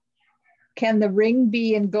 Can the ring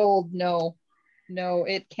be in gold? No, no,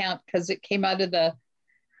 it can't because it came out of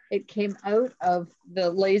the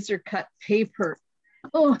laser cut paper.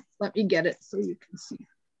 Oh, let me get it so you can see.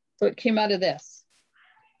 So it came out of this,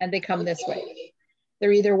 and they come this way.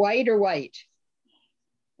 They're either white or white.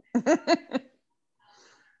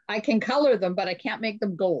 I can color them, but I can't make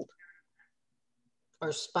them gold.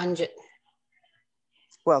 Or sponge it.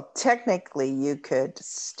 Well, technically, you could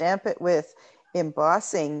stamp it with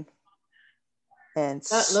embossing and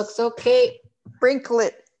That looks okay. sprinkle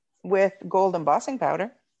it with gold embossing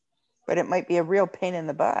powder, but it might be a real pain in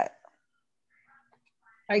the butt.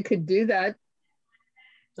 I could do that.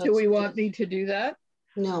 Do we want me to do that?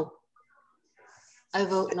 No. I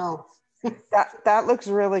vote no. That looks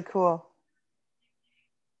really cool.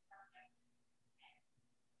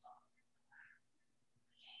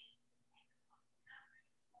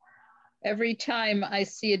 Every time I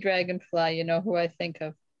see a dragonfly, you know who I think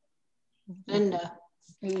of? Glenda.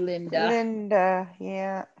 Linda. Glenda,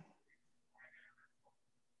 yeah.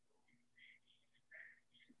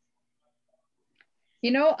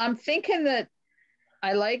 You know, I'm thinking that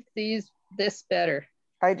I like this better.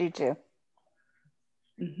 I do too.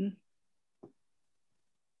 Mm-hmm.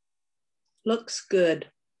 Looks good.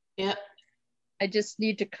 Yeah. I just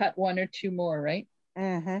need to cut one or two more, right?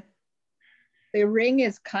 Mm-hmm. The ring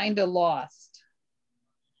is kind of lost.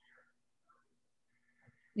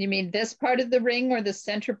 You mean this part of the ring or the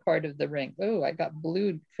center part of the ring? Oh, I got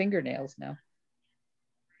blue fingernails now.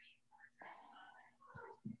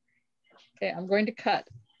 Okay, I'm going to cut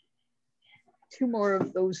two more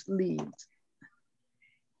of those leaves.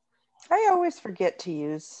 I always forget to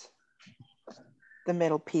use the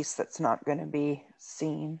middle piece that's not going to be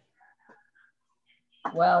seen.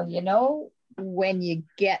 Well, you know, when you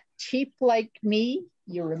get cheap like me,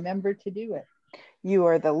 you remember to do it. You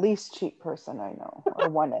are the least cheap person I know, or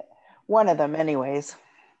one of them anyways.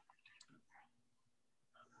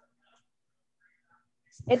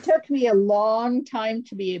 It took me a long time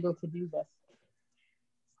to be able to do this.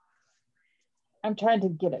 I'm trying to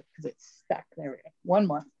get it because it's stuck. There we go. One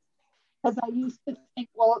more. Because I used to think,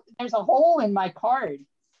 well, there's a hole in my card.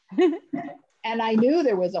 And I knew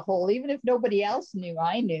there was a hole, even if nobody else knew,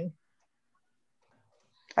 I knew.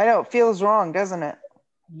 I know, it feels wrong, doesn't it?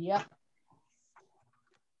 Yep.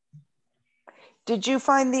 Did you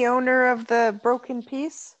find the owner of the broken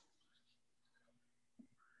piece?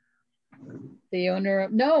 The owner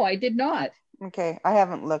of, no, I did not. Okay, I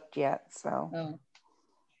haven't looked yet, so. Oh.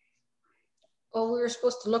 Oh, we were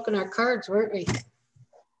supposed to look in our cards, weren't we?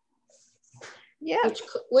 Yeah.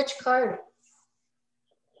 Which card?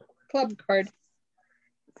 Club card.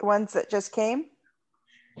 The ones that just came?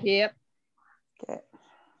 Yep. Okay.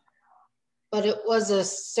 But it was a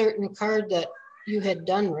certain card that you had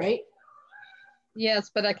done, right? Yes,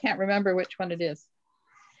 but I can't remember which one it is.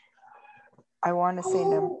 I want to say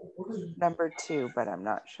number 2, but I'm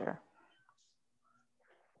not sure.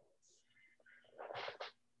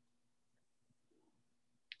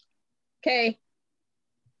 Okay.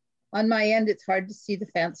 On my end, it's hard to see the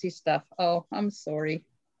fancy stuff. Oh, I'm sorry.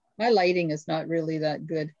 My lighting is not really that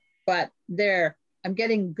good, but there, I'm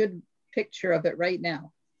getting good picture of it right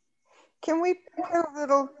now. Can we put a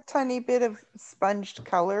little tiny bit of sponged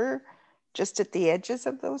color just at the edges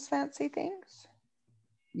of those fancy things?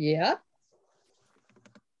 Yeah,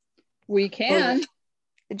 we can.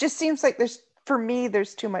 It just seems like for me,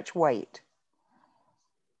 there's too much white.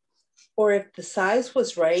 Or if the size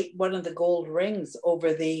was right, one of the gold rings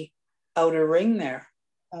over the outer ring there.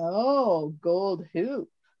 Oh, gold hoop.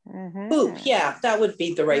 Hoop, yeah, that would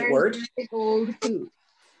be the right word. The gold hoop.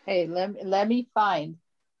 Hey, let me find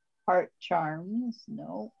heart charms.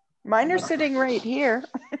 No. Mine are sitting right here.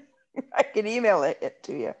 I can email it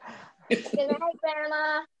to you. Good night,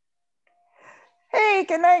 Grandma. Hey,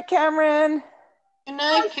 good night, Cameron. Good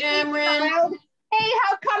night, Cameron. Hey,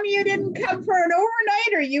 how come you didn't come for an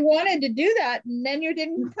overnighter? You wanted to do that and then you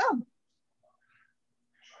didn't come.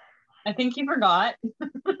 I think you forgot.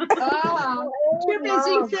 Oh, too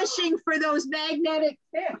busy fishing for those magnetic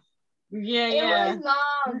fish. Yeah. It was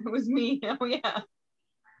long. It was me. Oh, yeah.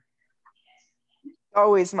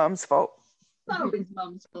 Always Mom's fault. Always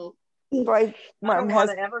Mom's fault. Why I Mom don't has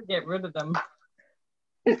want to ever get rid of them.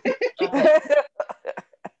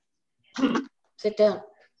 Sit down.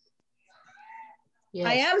 Yes.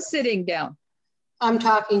 I am sitting down. I'm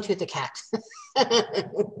talking to the cat.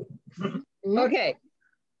 Okay,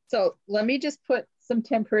 so let me just put some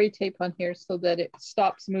temporary tape on here so that it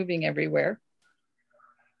stops moving everywhere.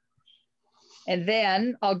 And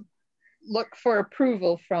then I'll look for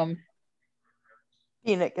approval from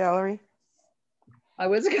Peanut Gallery. I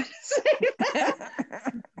was going to say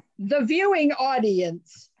that. The viewing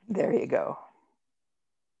audience. There you go.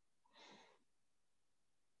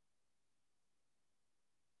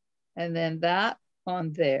 And then that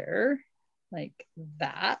on there, like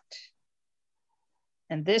that.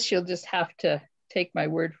 And this, you'll just have to take my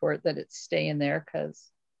word for it that it's staying there, because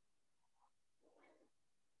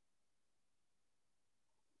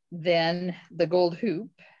then the gold hoop,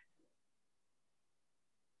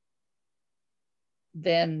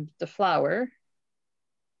 then the flower.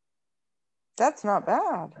 That's not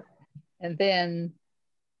bad. And then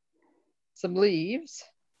some leaves.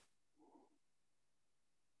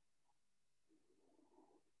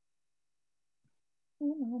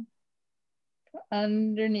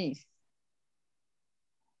 Underneath.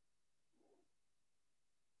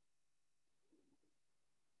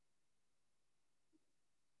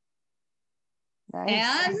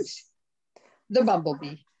 Nice. And the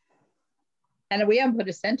bumblebee. And we haven't put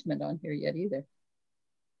a sentiment on here yet either.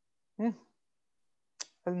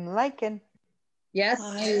 I'm liking. Yes.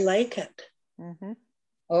 I like it.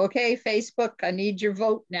 Okay, Facebook, I need your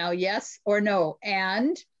vote now. Yes or no?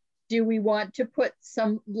 And do we want to put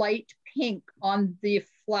some light pink on the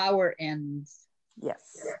flower ends?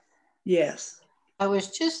 Yes. Yes. I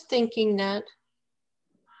was just thinking that.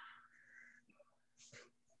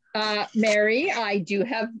 Mary, I do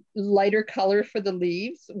have lighter color for the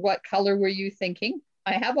leaves. What color were you thinking?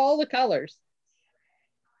 I have all the colors.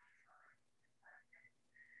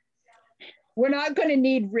 We're not going to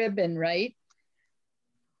need ribbon, right?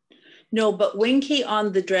 No, but Winky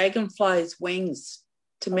on the dragonfly's wings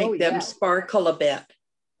to make them sparkle a bit.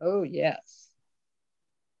 Oh, yes.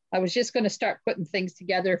 I was just going to start putting things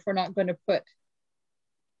together if we're not going to put,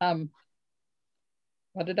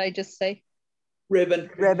 what did I just say? Ribbon.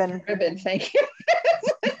 Ribbon, thank you.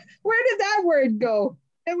 Where did that word go?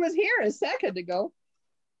 It was here a second ago.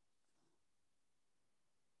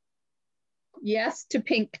 Yes to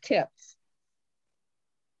pink tips.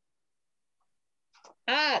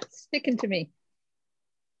 It's sticking to me.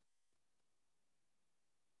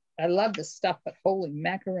 I love this stuff, but holy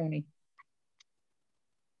macaroni.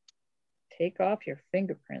 Take off your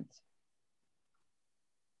fingerprints.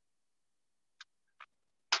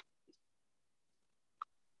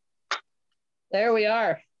 There we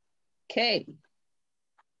are. Okay.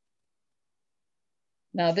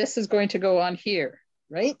 Now this is going to go on here,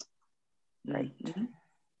 right? Right.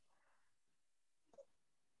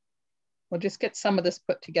 We'll just get some of this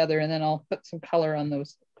put together and then I'll put some color on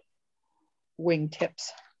those wing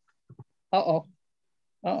tips. Uh-oh.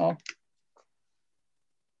 Uh-oh.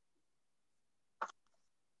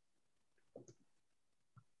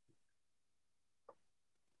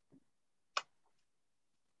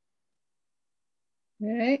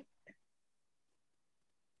 Okay.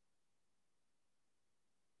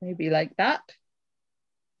 Maybe like that.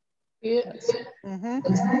 Yeah.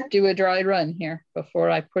 Let's do a dry run here before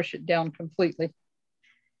I push it down completely.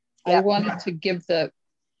 I wanted to give the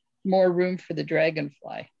more room for the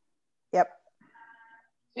dragonfly. Yep.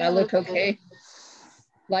 That look okay?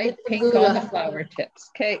 Light pink on the flower tips.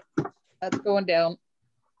 Okay, that's going down.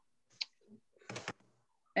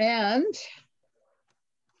 And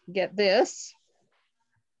get this,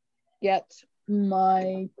 get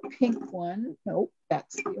my pink one. Nope,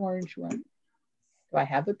 that's the orange one. Do I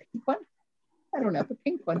have a pink one? I don't have a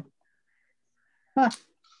pink one. Huh.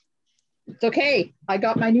 It's okay. I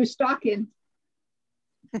got my new stock in.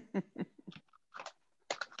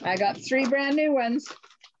 I got 3 brand new ones.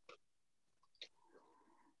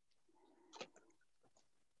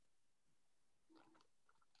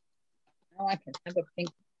 Oh, I can have a pink.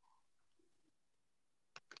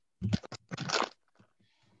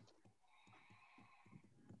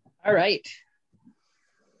 All right.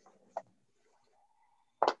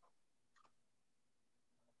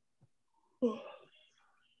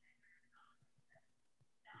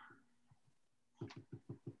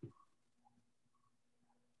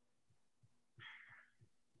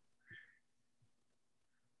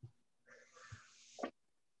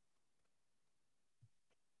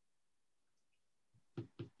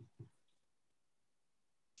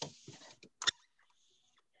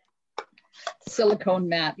 Silicone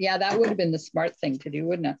mat. Yeah, that would have been the smart thing to do,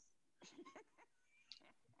 wouldn't it?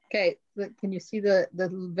 Okay, can you see the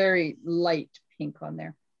very light pink on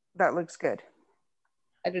there? That looks good.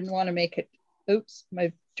 I didn't want to make it, oops,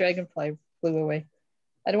 my dragonfly flew away.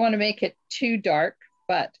 I don't want to make it too dark,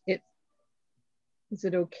 but is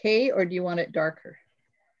it okay, or do you want it darker?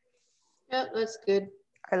 Yeah, that's good.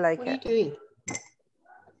 I like What it. are you doing?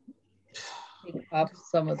 Take off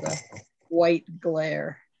some of the white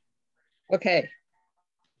glare. Okay.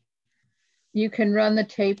 You can run the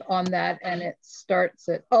tape on that and it starts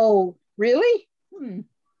it. Oh, really?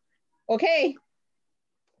 Okay.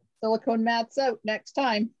 Silicone mats out next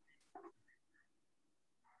time.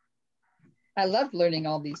 I love learning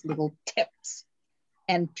all these little tips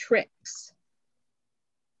and tricks.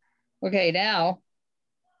 Okay, now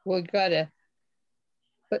we've got to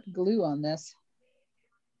put glue on this.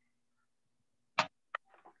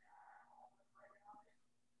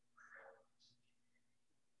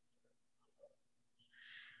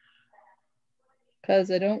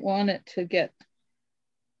 Because I don't want it to get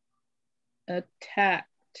attacked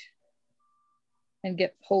and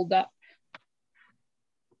get pulled up.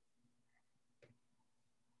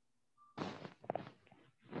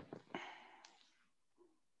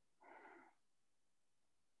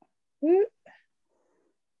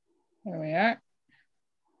 There we are.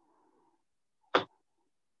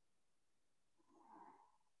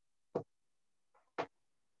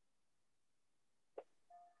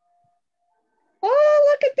 Oh,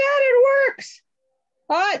 look at that, it works.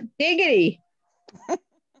 Hot diggity.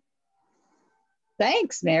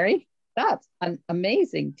 Thanks, Mary. That's an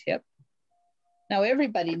amazing tip. Now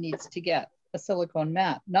everybody needs to get a silicone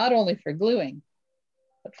mat, not only for gluing,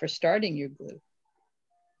 but for starting your glue.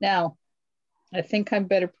 Now, I think I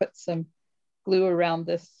better put some glue around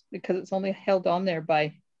this because it's only held on there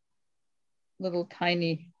by little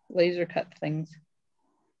tiny laser cut things.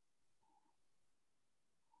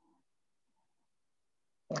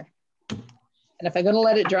 There. And if I'm going to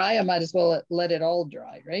let it dry, I might as well let it all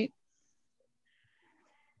dry, right?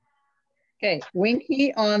 Okay,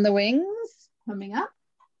 Winky on the wings coming up.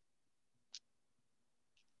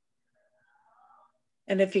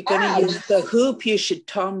 And if you're going to use the hoop, you should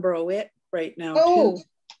tombow it right now too.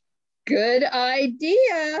 Good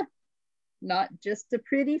idea. Not just a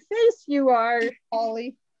pretty face you are,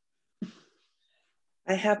 Holly.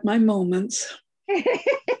 I have my moments.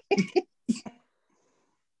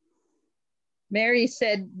 Mary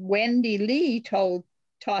said Wendy Lee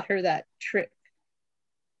taught her that trick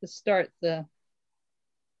to start the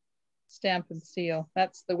stamp and seal.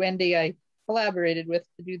 That's the Wendy I collaborated with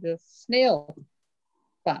to do the snail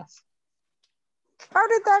class. How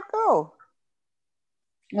did that go?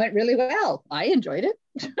 Went really well. I enjoyed it.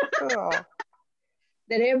 Oh.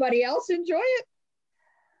 Did anybody else enjoy it?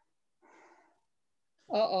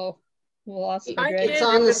 Uh-oh. We lost the dragon. It's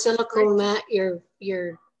on the silicone mat, your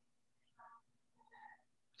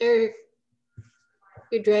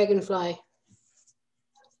dragonfly.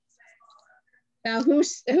 Now, who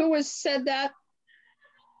was said that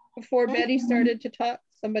before Betty started to talk?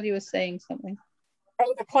 Somebody was saying something.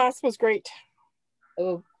 Oh, the class was great.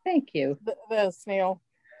 Oh, thank you. The snail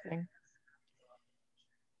thing.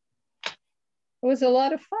 It was a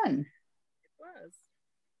lot of fun. It was.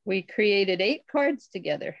 We created 8 cards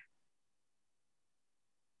together.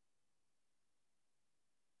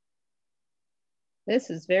 This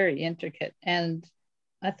is very intricate. And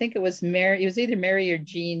I think it was Mary, it was either Mary or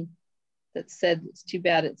Jean that said it's too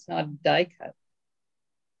bad it's not a die cut.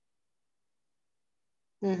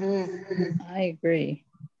 I agree.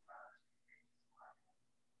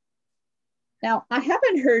 Now, I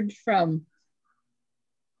haven't heard from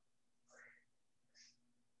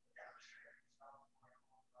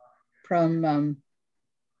from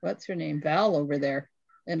what's her name, Val over there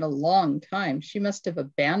in a long time. She must have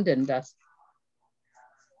abandoned us.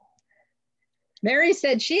 Mary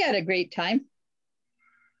said she had a great time.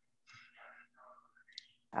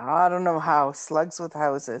 I don't know how. Slugs with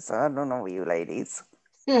houses. I don't know you ladies.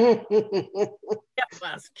 It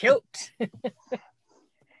was cute.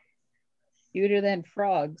 Cuter than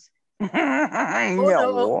frogs.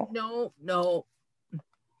 No. No.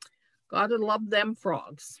 Gotta love them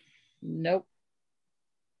frogs. Nope.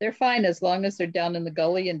 They're fine as long as they're down in the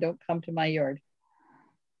gully and don't come to my yard.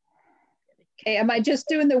 Okay, am I just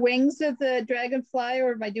doing the wings of the dragonfly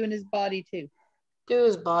or am I doing his body too? Do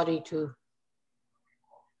his body too.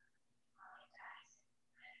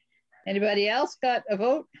 Anybody else got a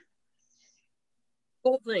vote?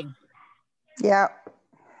 Whole thing. Yeah.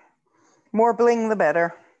 More bling, the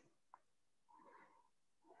better.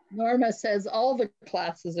 Norma says all the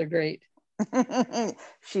classes are great.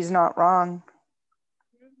 She's not wrong.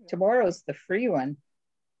 Tomorrow's the free one.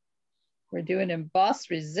 We're doing emboss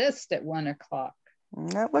resist at 1 o'clock.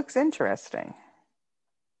 That looks interesting.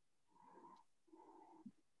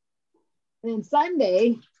 And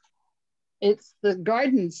Sunday, it's the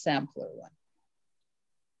garden sampler one.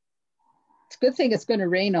 It's a good thing it's going to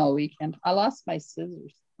rain all weekend. I lost my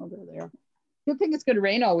scissors. Oh, they're there. Good thing it's going to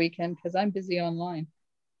rain all weekend because I'm busy online.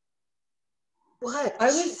 What?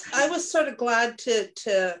 I was sort of glad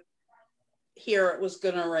to hear it was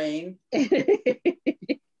going to rain.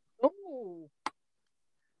 Oh.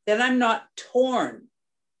 Then I'm not torn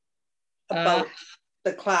about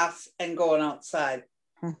the class and going outside.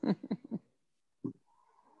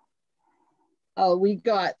 Oh, we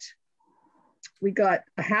got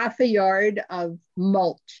a half a yard of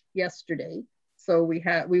mulch yesterday. So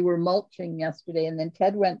we were mulching yesterday, and then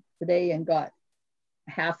Ted went today and got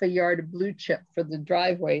half a yard of blue chip for the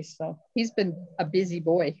driveway. So he's been a busy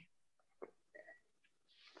boy.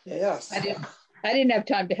 Yes. I didn't have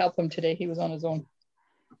time to help him today. He was on his own.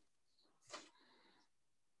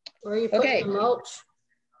 Where are you putting Okay. the mulch?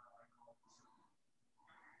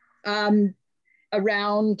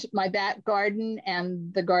 Around my back garden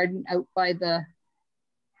and the garden out by the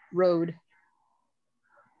road,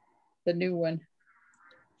 the new one.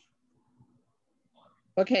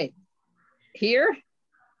 Okay, here.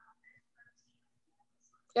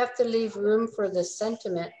 You have to leave room for the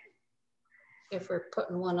sentiment if we're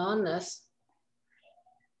putting one on this.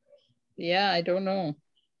 Yeah, I don't know.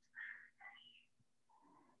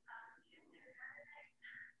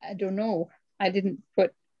 I don't know. I didn't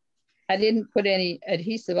put any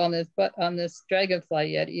adhesive on this, but on this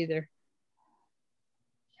dragonfly yet either.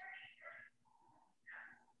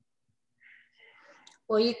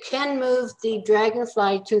 Well, you can move the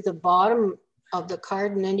dragonfly to the bottom of the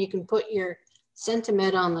card and then you can put your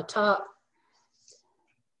sentiment on the top.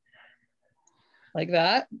 Like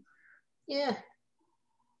that? Yeah.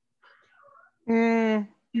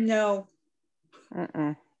 No.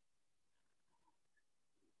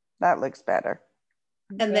 That looks better.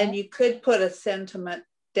 And then you could put a sentiment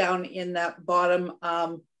down in that bottom,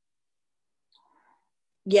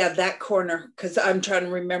 yeah, that corner, because I'm trying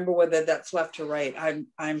to remember whether that's left or right.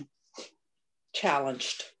 I'm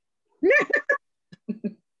challenged.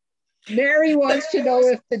 Mary wants to know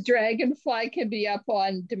if the dragonfly can be up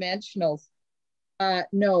on dimensionals.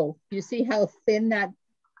 No, you see how thin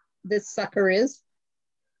this sucker is?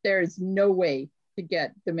 There is no way to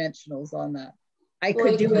get dimensionals on that. I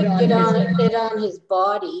could do it on his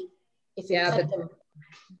body. If you cut them.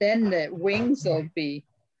 Then the wings will be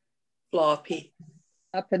floppy,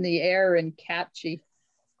 up in the air and catchy.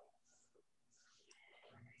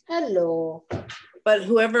 Hello. But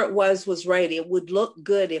whoever it was right. It would look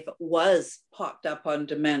good if it was popped up on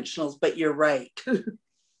dimensionals, but you're right.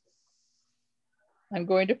 I'm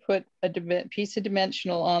going to put a piece of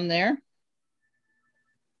dimensional on there.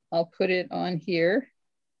 I'll put it on here.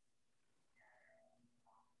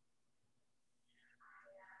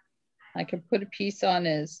 I can put a piece on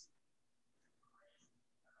just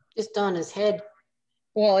on his head.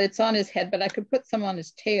 Well, it's on his head, but I could put some on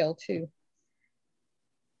his tail too.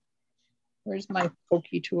 Where's my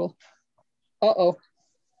pokey tool? Uh-oh.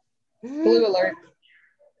 Blue alert.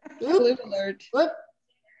 Blue alert. Whoop.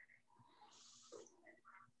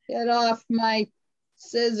 Get off my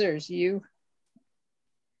scissors, you.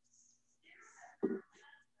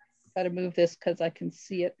 Got to move this because I can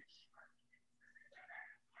see it.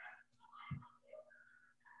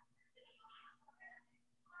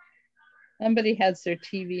 Somebody has their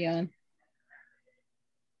TV on.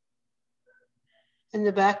 In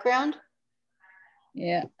the background?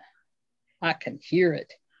 Yeah, I can hear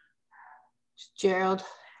it. It's Gerald.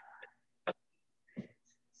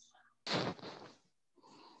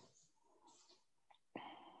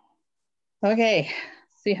 Okay,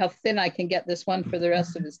 see how thin I can get this one for the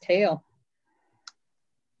rest of his tail.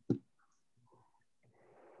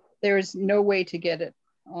 There's no way to get it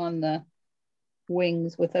on the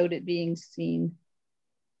wings without it being seen.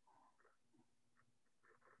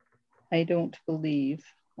 I don't believe.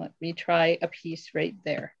 Let me try a piece right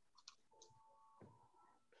there.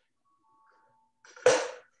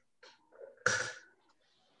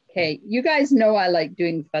 Okay, you guys know I like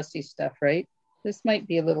doing fussy stuff, right? This might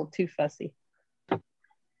be a little too fussy.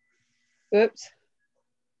 Oops.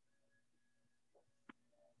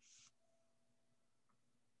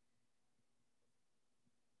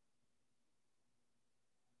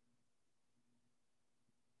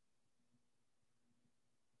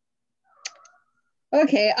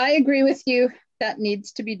 Okay, I agree with you. That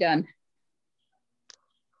needs to be done.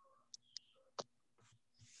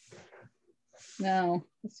 Now,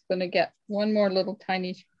 it's going to get one more little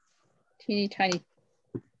tiny, teeny tiny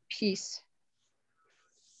piece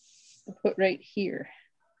to put right here.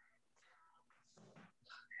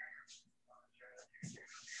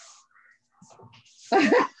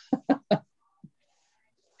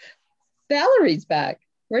 Valerie's back.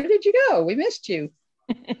 Where did you go? We missed you.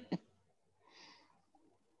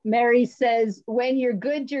 Mary says, when you're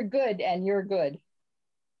good, and you're good.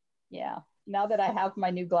 Yeah. Now that I have my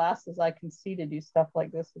new glasses, I can see to do stuff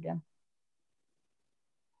like this again.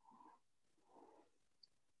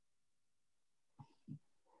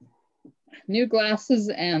 New glasses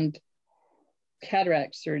and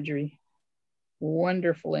cataract surgery.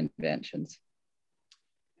 Wonderful inventions.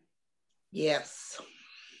 Yes.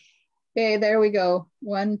 Okay, there we go.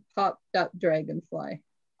 One popped up dragonfly.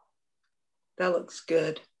 That looks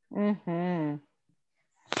good. Mm-hmm.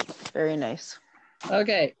 Very nice.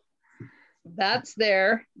 Okay, that's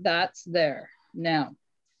there. That's there. Now,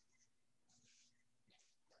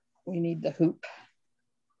 we need the hoop.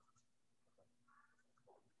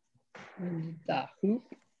 We need the hoop.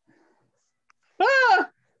 Ah!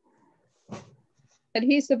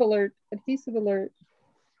 Adhesive alert. Adhesive alert.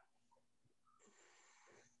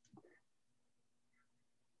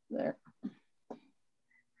 There.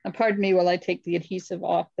 And pardon me while I take the adhesive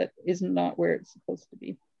off that is not where it's supposed to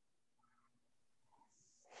be.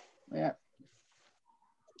 Yeah.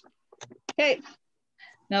 Okay.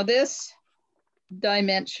 Now this,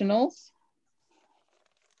 dimensionals.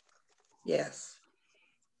 Yes.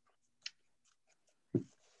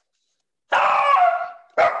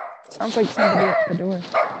 Sounds like somebody at the door.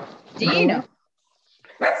 Dina.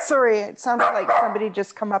 Sorry, it sounded like somebody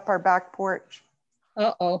just come up our back porch.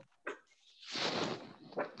 Uh-oh.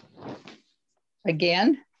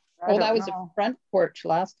 Again? Oh, that was a front porch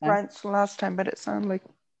last time. Front last time, but it sounded like.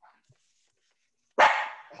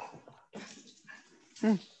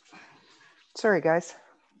 Sorry, guys.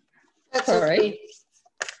 That's All right. okay.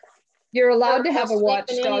 You're allowed to have a Sleeping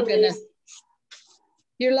watchdog and a, anyways.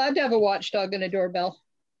 you're allowed to have a watchdog and a doorbell.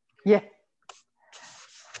 Yeah.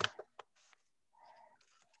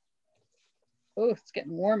 Oh, it's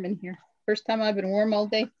getting warm in here. First time I've been warm all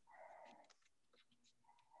day.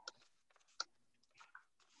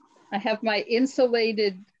 I have my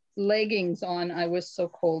insulated leggings on. I was so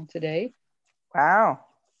cold today. Wow.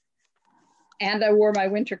 And I wore my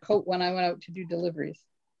winter coat when I went out to do deliveries.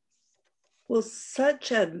 Well,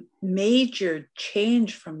 such a major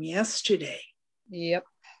change from yesterday. Yep.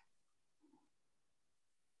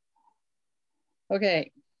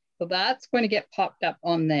 Okay, so that's going to get popped up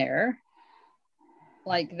on there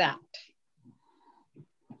like that.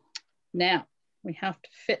 Now we have to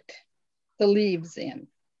fit the leaves in.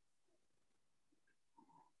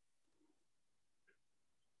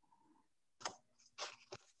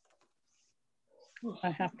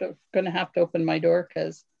 Gonna have to open my door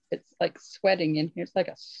because it's like sweating in here. It's like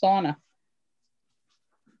a sauna.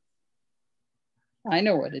 I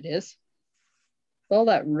know what it is. All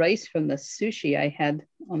that rice from the sushi I had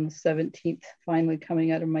on the 17th finally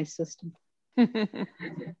coming out of my system.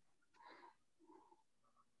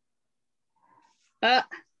 Ah.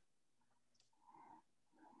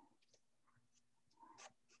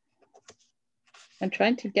 I'm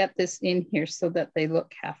trying to get this in here so that they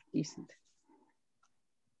look half decent.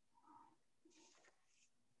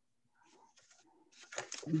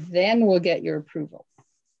 And then we'll get your approval.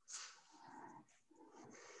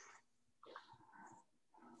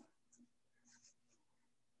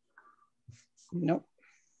 Nope.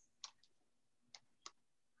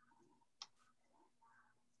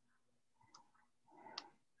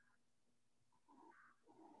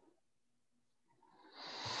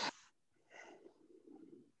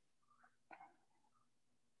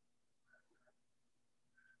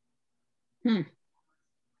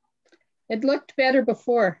 It looked better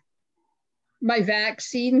before. my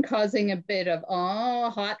vaccine causing a bit of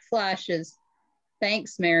hot flashes.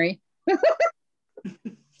 Thanks, Mary.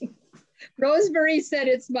 Rosemary said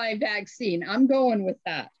it's my vaccine. I'm going with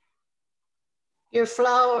that. Your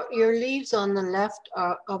leaves on the left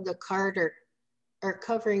of the card are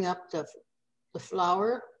covering up the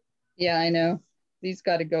flower. Yeah, I know. These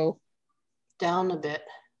got to go down a bit.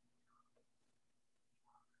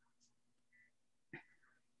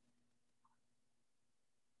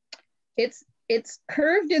 It's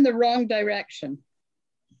curved in the wrong direction.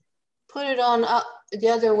 Put it on up the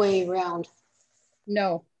other way around.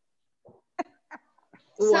 No.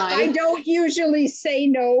 Why? So I don't usually say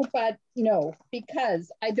no, but no,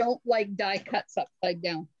 because I don't like die cuts upside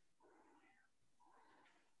down.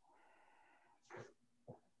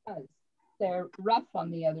 Because they're rough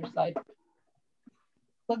on the other side.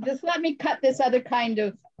 So just let me cut this other kind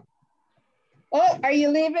of. Oh, are you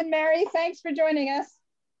leaving, Mary? Thanks for joining us.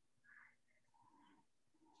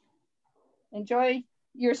 Enjoy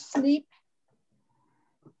your sleep.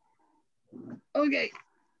 Okay,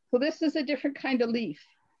 so this is a different kind of leaf.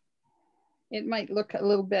 It might look a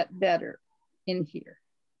little bit better in here.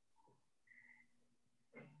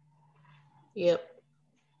 Yep,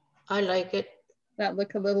 I like it. That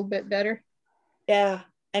look a little bit better? Yeah,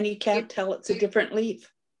 and you can't tell it's a different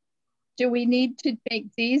leaf. Do we need to make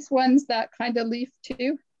these ones that kind of leaf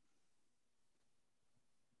too?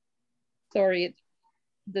 Sorry,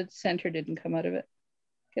 the center didn't come out of it.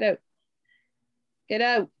 Get out. Get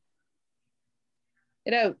out.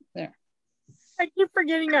 Get out. There. I keep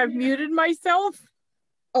forgetting I've muted myself.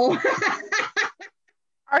 Oh.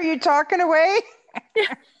 Are you talking away?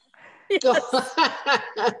 Yes.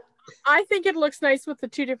 I think it looks nice with the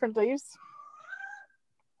two different leaves.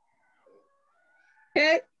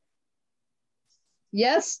 Okay.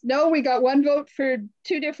 Yes, no, we got one vote for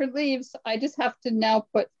two different leaves. I just have to now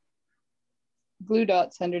put glue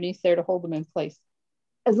dots underneath there to hold them in place.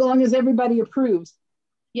 As long as everybody approves.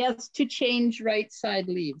 Yes, to change right side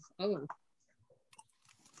leaves. Oh.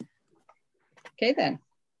 Okay then.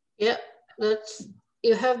 Yep,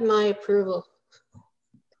 you have my approval.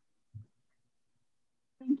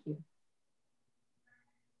 Thank you.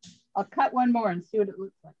 I'll cut one more and see what it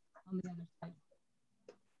looks like on the other side.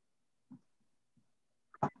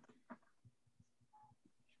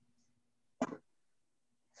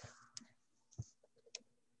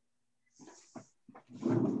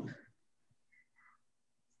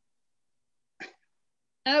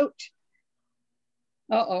 Out.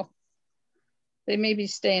 Uh-oh. They may be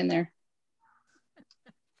staying there.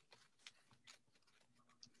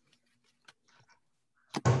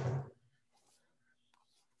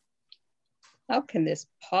 How can this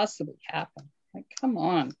possibly happen? Like, come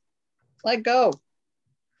on. Let go.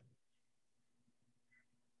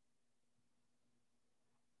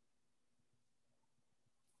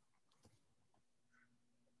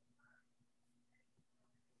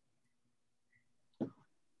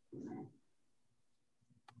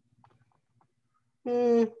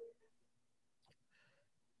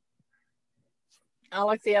 I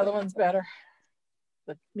like the other ones better.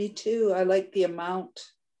 But me too. I like the amount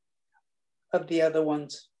of the other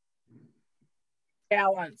ones.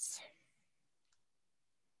 Balance.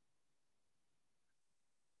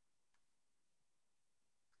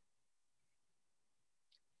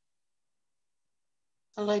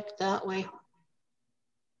 I like that way.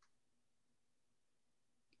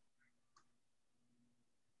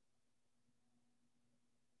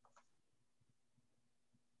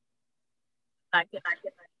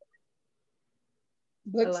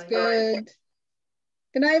 Looks like good.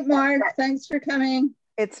 Good night, Mark. Thanks for coming.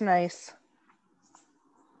 It's nice.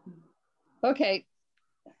 Okay.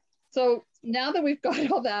 So now that we've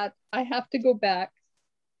got all that, I have to go back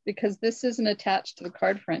because this isn't attached to the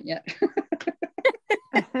card front yet.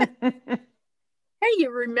 Hey,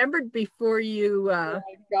 you remembered before you... Oh my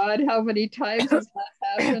God, how many times has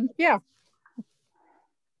that happened? Yeah.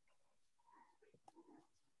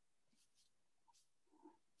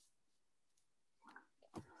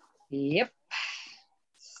 Yep.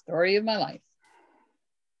 Story of my life.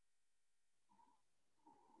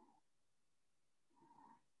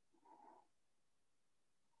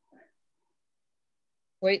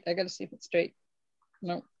 Wait, I got to see if it's straight.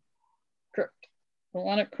 No, crooked. Don't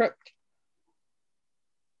want it crooked.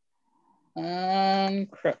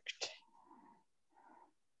 Crooked.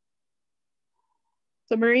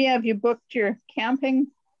 So Maria, have you booked your camping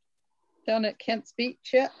down at Kent's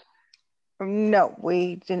Beach yet? No,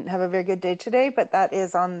 we didn't have a very good day today, but that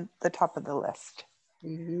is on the top of the list.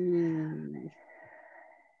 Ooh.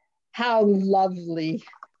 How lovely.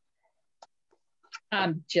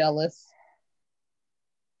 I'm jealous.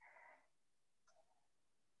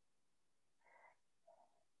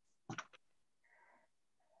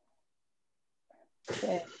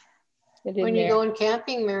 Okay. Get in When you there. going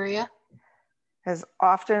camping, Maria? As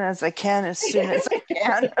often as I can, as soon as I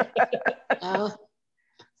can.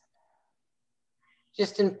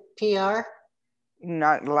 Just in PR?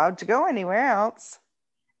 Not allowed to go anywhere else.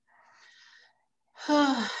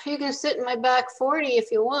 You can sit in my back 40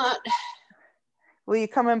 if you want. Will you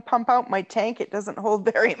come and pump out my tank? It doesn't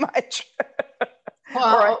hold very much.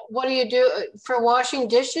 Well, what do you do for washing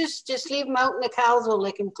dishes? Just leave them out and the cows will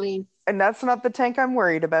lick them clean. And that's not the tank I'm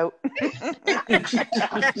worried about.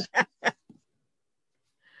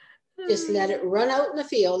 Just let it run out in the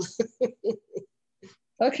field.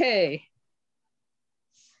 Okay.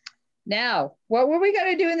 Now, what were we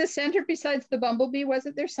going to do in the center besides the bumblebee?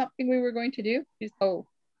 Wasn't there something we were going to do? Oh,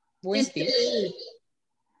 Winky.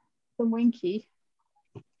 The Winky.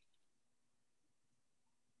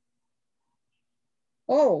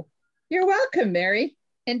 Oh, you're welcome, Mary.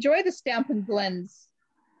 Enjoy the Stampin' Blends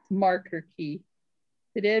marker key.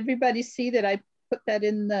 Did everybody see that I put that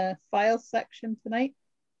in the file section tonight?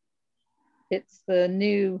 It's the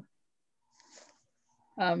new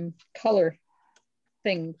color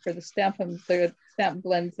thing for the Stampin'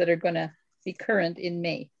 Blends that are going to be current in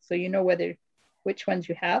May. So you know which ones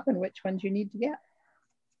you have and which ones you need to get.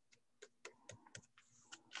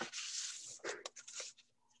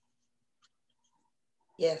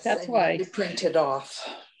 Yes, that's I why need to print it off.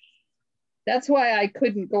 That's why I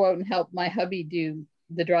couldn't go out and help my hubby do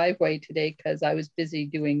the driveway today, because I was busy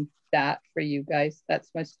doing that for you guys.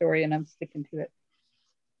 That's my story and I'm sticking to it.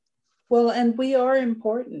 Well, and we are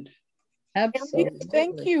important. Absolutely.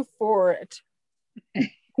 Thank you for it.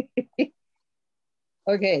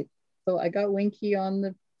 Okay, so I got Winky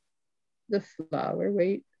on the flower.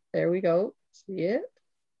 Wait, there we go. See it?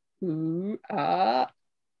 Ooh,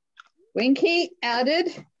 Winky added.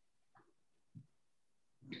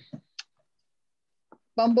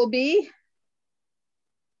 Bumblebee.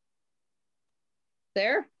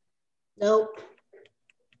 There? Nope.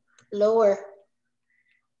 Lower.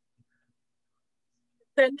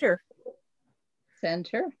 Center.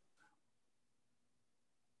 Center.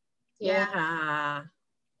 Yeah.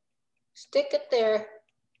 Stick it there.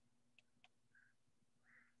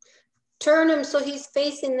 Turn him so he's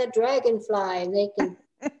facing the dragonfly and they can.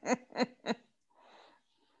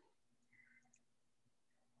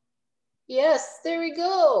 Yes, there we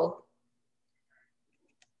go.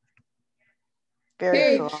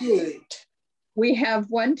 Very Okay. cool. We have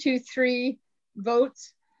 1, 2, 3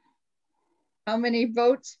 votes. How many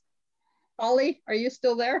votes? Ollie, are you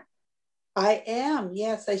still there? I am.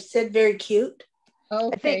 Yes, I said very cute.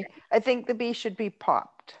 Okay. I think the bee should be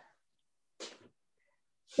popped.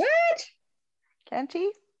 What? Can't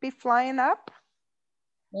he be flying up?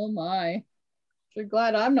 Oh my. You're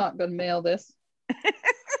glad I'm not going to mail this.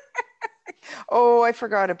 Oh, I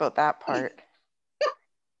forgot about that part.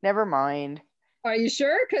 Never mind. Are you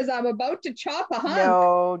sure? Because I'm about to chop a hunk.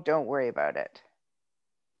 No, don't worry about it.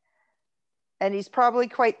 And he's probably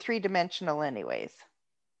quite three-dimensional anyways.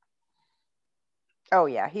 Oh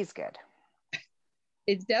yeah, he's good.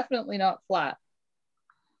 It's definitely not flat.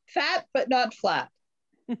 Fat, but not flat.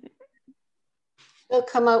 They'll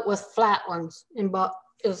come out with flat ones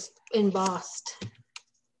embossed.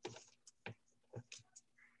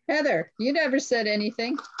 Heather, you never said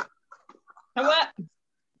anything. What?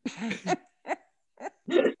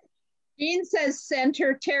 Jean says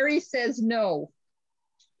center. Terry says no.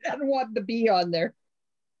 I don't want the bee on there.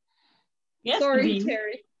 Yes, Sorry, the bee.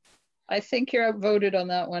 Terry. I think you're outvoted on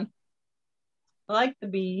that one. I like the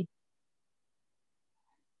bee.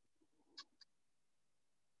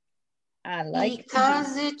 I like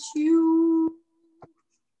because it's you.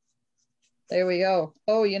 There we go.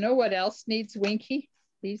 Oh, you know what else needs Winky?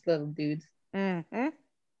 These little dudes. Mm-hmm.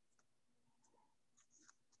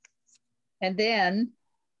 And then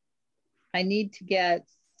I need to get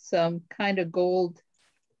some kind of gold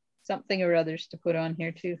something or others to put on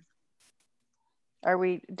here too.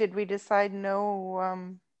 Did we decide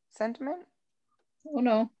no sentiment? Oh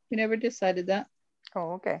no, we never decided that.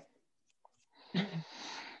 Oh, okay. All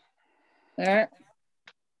right.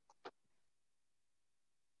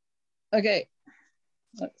 Okay,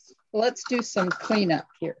 let's do some cleanup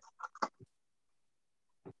here.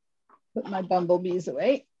 Put my bumblebees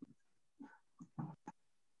away.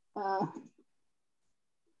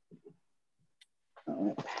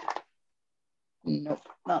 Nope,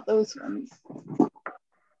 not those ones.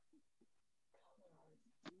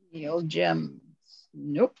 Neil gems.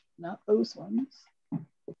 Nope, not those ones.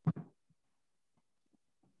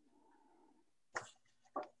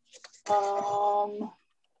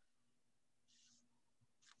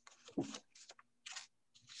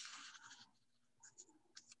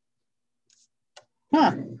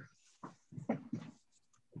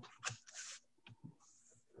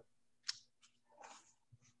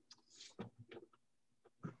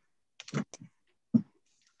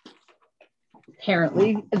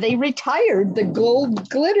 apparently they retired the gold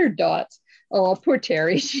glitter dots. Oh, poor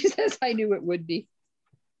Terry. She says, I knew it would be.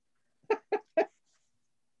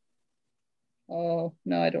 Oh,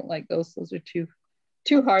 no, I don't like those. Those are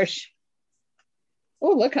too harsh.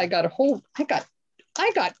 Oh, look, I got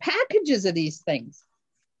packages of these things.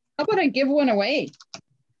 How about I give one away?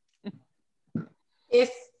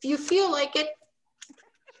 If you feel like it.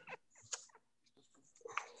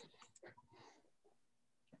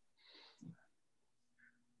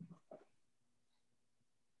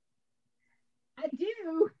 I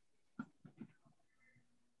do.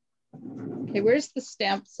 Okay, where's the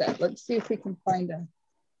stamp set? Let's see if we can find a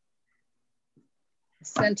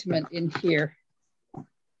sentiment in here.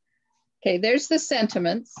 Okay, there's the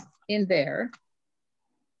sentiments in there.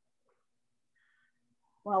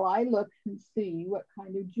 While I look and see what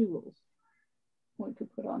kind of jewels we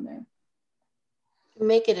could put on there.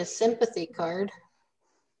 Make it a sympathy card.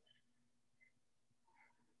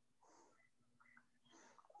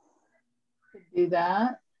 Could do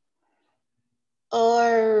that.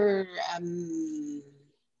 Or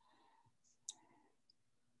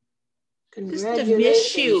Just to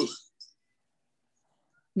miss you.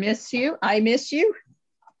 Miss you? I miss you?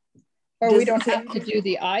 Or we don't have to do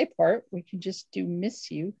the I part. We can just do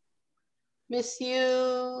miss you. Miss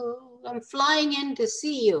you. I'm flying in to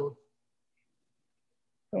see you.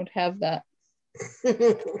 Don't have that.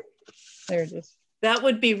 There it is. That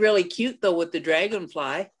would be really cute though with the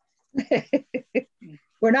dragonfly.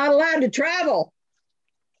 We're not allowed to travel.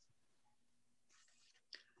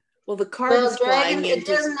 Well, the card is flying it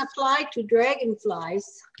doesn't apply to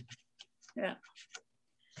dragonflies. Yeah.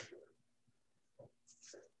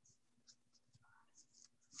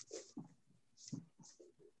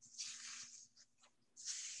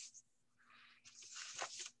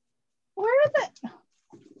 Where is it?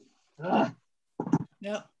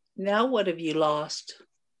 No. Now what have you lost?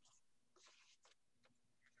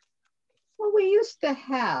 Well, we used to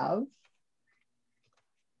have.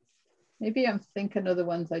 Maybe I'm thinking of the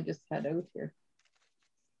ones I just had out here.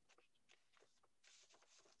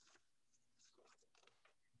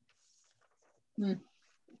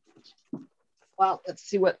 Well, let's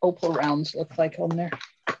see what opal rounds look like on there.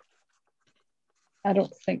 I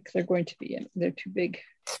don't think they're going to be in. They're too big.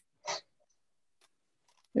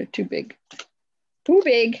 They're too big. Too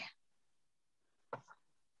big.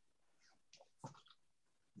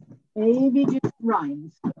 Maybe just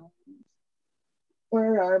rhinestones.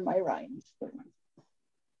 Where are my rhinestones?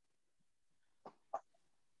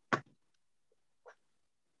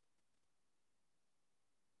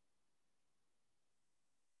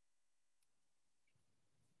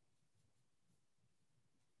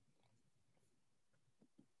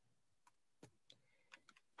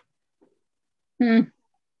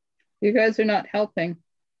 You guys are not helping.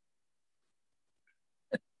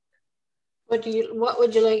 What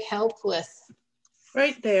would you like help with?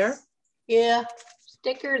 Right there. Yeah,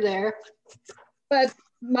 sticker there. But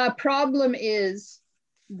my problem is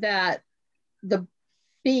that the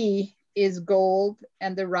B is gold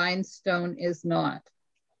and the rhinestone is not.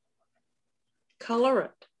 Color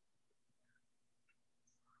it.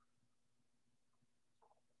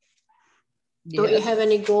 Don't you have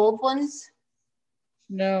any gold ones?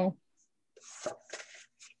 No.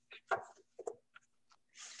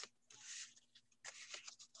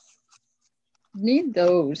 Need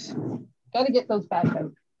those. Got to get those back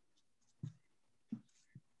out.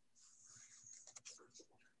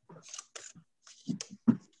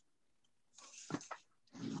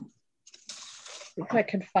 See if I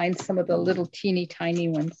can find some of the little teeny tiny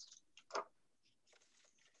ones.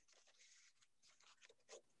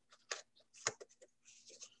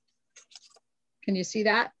 Can you see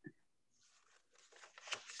that?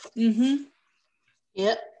 Mm-hmm.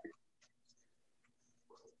 Yep.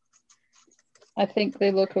 I think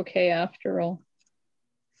they look okay after all.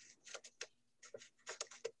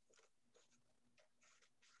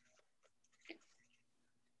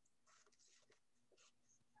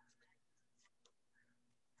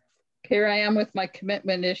 Here I am with my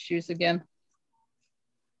commitment issues again.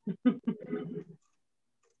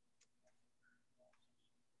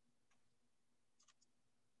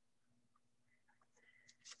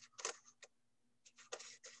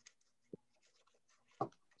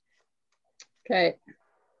 Okay.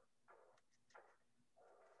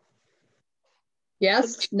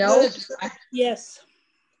 Yes, no. Yes.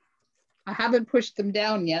 I haven't pushed them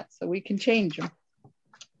down yet, so we can change them.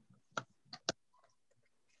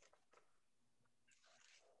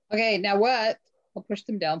 Okay, now what? I'll push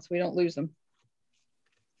them down so we don't lose them.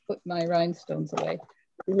 Put my rhinestones away.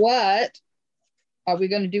 What are we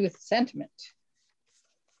going to do with sentiment?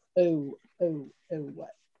 Oh,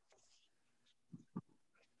 what?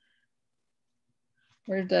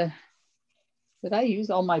 Did I use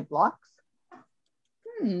all my blocks?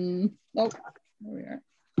 Oh, there we are.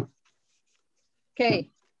 Okay.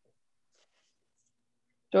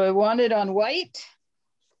 Do I want it on white?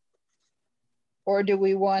 Or do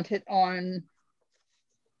we want it on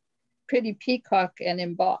Pretty Peacock and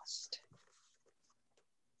embossed?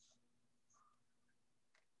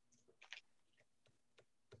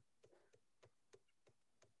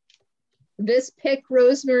 This pick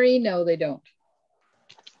rosemary? No, they don't.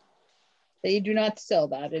 They do not sell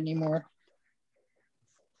that anymore.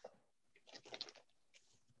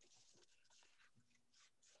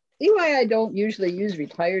 See why I don't usually use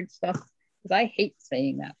retired stuff? Because I hate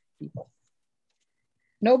saying that to people.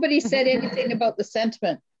 Nobody said anything about the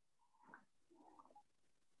sentiment.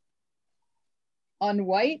 On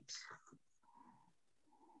white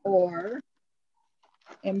or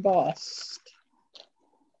embossed?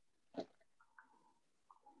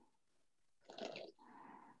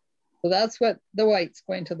 So that's what the white's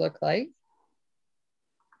going to look like.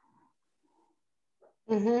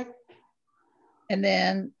 And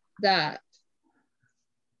then that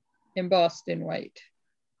embossed in white.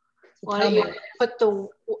 So why don't you put the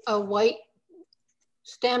white,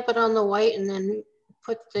 stamp it on the white, and then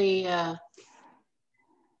put the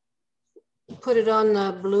put it on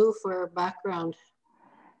the blue for background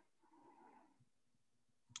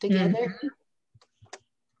together.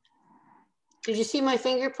 Did you see my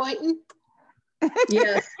finger pointing?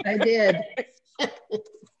 Yes, I did.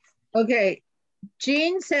 Okay.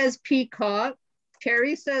 Jean says peacock.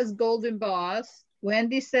 Terry says gold embossed.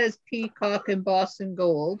 Wendy says peacock embossed in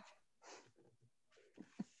gold.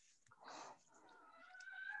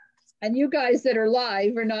 And you guys that are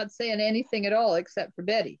live are not saying anything at all except for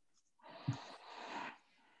Betty.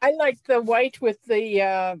 I like the white with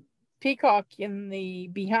the peacock in the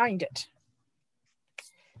behind it.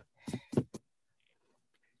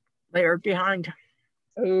 They're behind.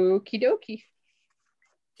 Okie dokie.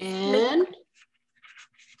 And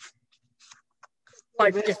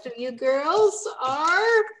the rest of you girls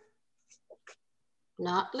are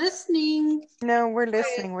not listening. No, we're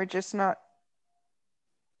listening. We're just not.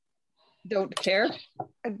 Don't care.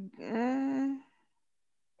 Make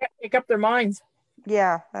up their minds.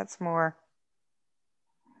 Yeah, that's more.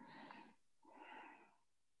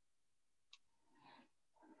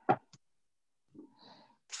 I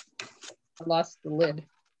lost the lid.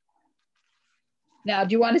 Now,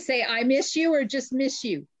 do you want to say I miss you or just miss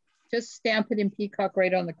you? Just stamp it in peacock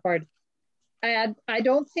right on the card. I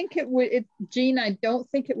don't think it would, Jean, I don't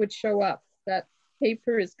think it would show up. That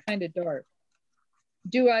paper is kind of dark.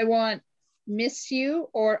 Do I want miss you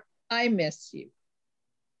or I miss you?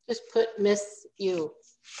 Just put miss you.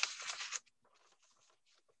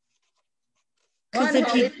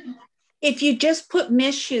 Because if you just put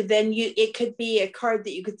miss you, then it could be a card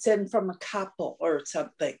that you could send from a couple or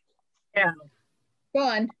something. Yeah. Go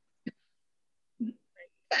on.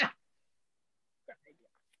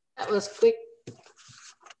 That was quick.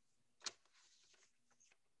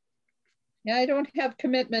 Yeah, I don't have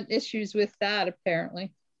commitment issues with that,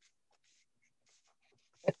 apparently.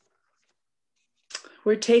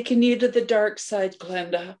 We're taking you to the dark side,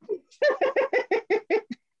 Glenda.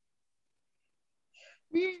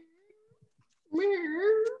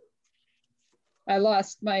 I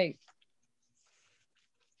lost my...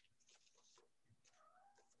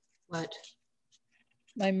 What?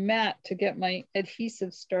 My mat to get my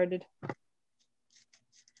adhesive started.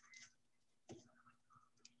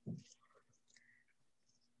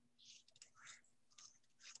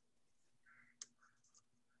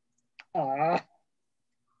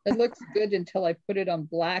 It looks good until I put it on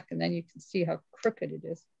black, and then you can see how crooked it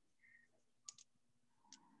is.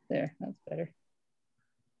 There, that's better.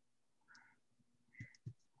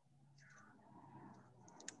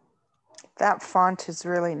 That font is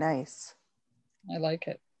really nice. I like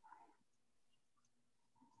it.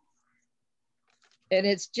 And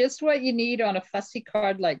it's just what you need on a fussy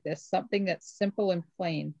card like this, something that's simple and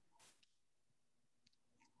plain.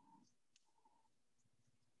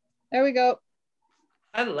 There we go.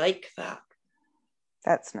 I like that.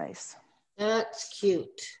 That's nice. That's cute.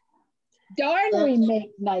 Darn, we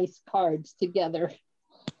make nice cards together.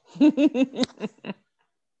 Do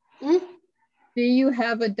you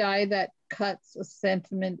have a die that cuts a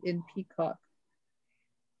sentiment in peacock?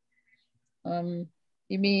 You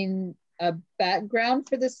mean a background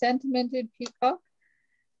for the sentiment in peacock?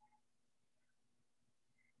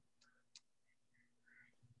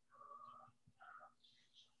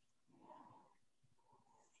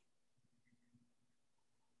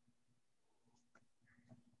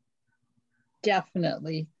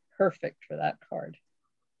 definitely perfect for that card.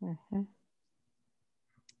 Mhm.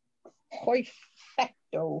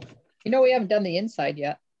 Perfecto. You know, we haven't done the inside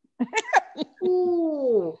yet.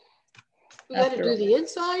 Ooh, we got to After do all. the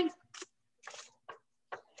inside.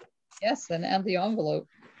 Yes, and the envelope.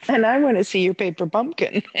 And I want to see your paper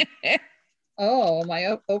pumpkin. Oh, am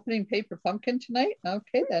I opening paper pumpkin tonight?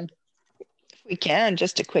 Okay, then. We can,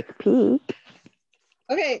 just a quick peek.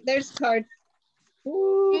 Okay, there's the card.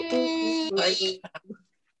 Ooh, Yay.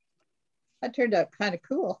 that turned out kind of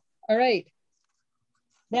cool. All right.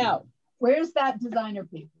 Now, where's that designer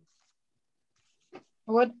paper?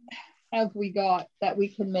 What have we got that we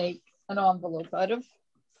can make an envelope out of?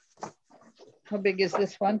 How big is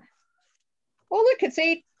this one? Oh, look, it's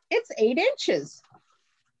 8 inches.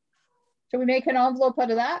 Should we make an envelope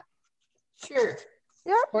out of that? Sure.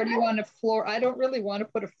 Yep. Or do you want a floral? I don't really want to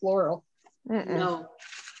put a floral. No.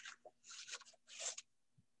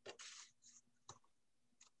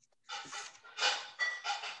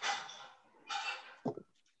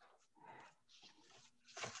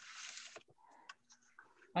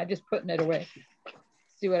 I'm just putting it away.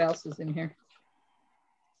 See what else is in here.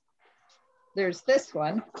 There's this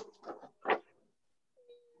one.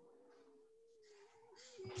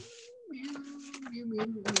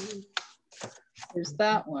 There's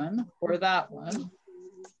that one,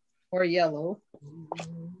 or yellow.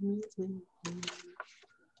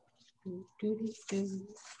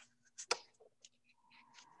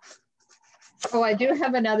 Oh, I do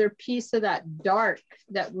have another piece of that dark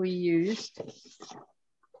that we used.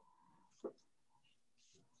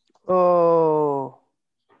 Oh.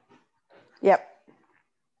 Yep.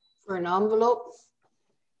 For an envelope.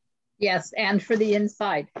 Yes, and for the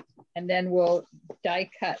inside. And then we'll die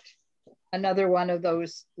cut another one of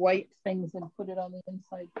those white things and put it on the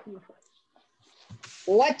inside too.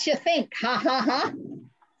 What you think? Ha ha ha.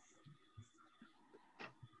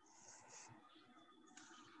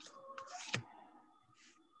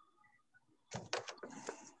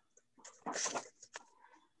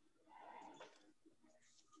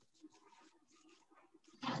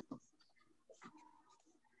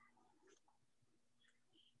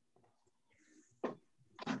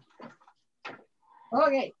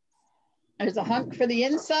 Okay, there's a hunk for the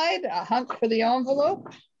inside, a hunk for the envelope.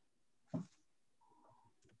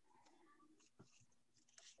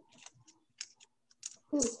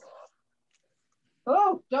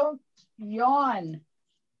 Oh, don't yawn.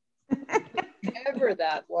 Whatever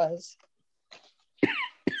that was.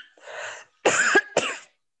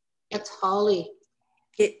 That's holly.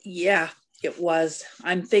 Yeah, it was.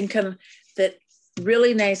 I'm thinking that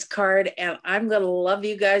really nice card, and I'm gonna love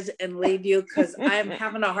you guys and leave you because I'm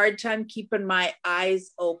having a hard time keeping my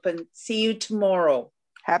eyes open. See you tomorrow.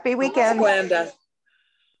 Happy weekend. Glenda.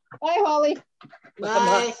 Bye, Holly.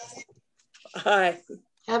 Bye. Hi.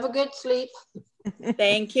 Have a good sleep.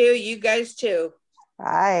 Thank you. You guys too.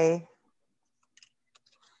 Bye.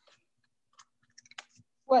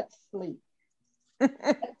 What sleep?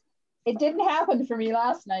 It didn't happen for me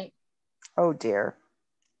last night. Oh dear.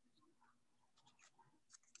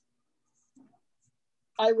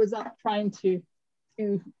 I was up trying to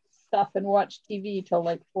do stuff and watch TV till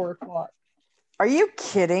like 4 o'clock. Are you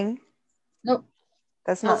kidding? Nope.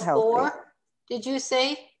 That's not healthy. 4, did you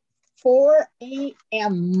say? 4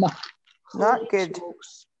 a.m. Not Holy good.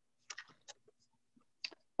 smokes.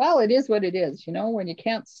 Well, it is what it is, you know, when you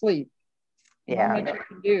can't sleep. Yeah. Not much you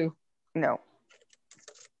can do. No.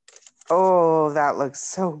 Oh, that looks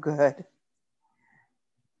so good.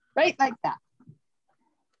 Right like that.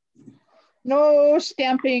 No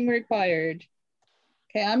stamping required.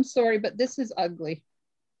 Okay, I'm sorry, but this is ugly.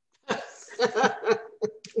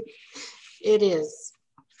 It is.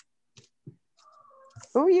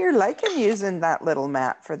 Oh, you're liking using that little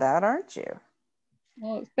mat for that, aren't you?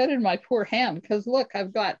 Well, it's better than my poor hand because look,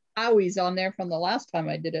 I've got owies on there from the last time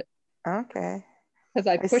I did it Okay. because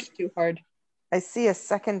I pushed too hard. I see a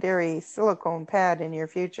secondary silicone pad in your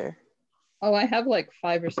future. Oh, I have like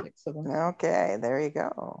 5 or 6 of them. Okay, there you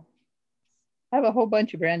go. I have a whole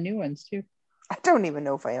bunch of brand new ones too. I don't even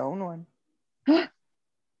know if I own one.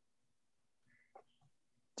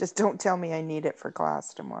 Just don't tell me I need it for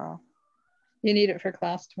class tomorrow. You need it for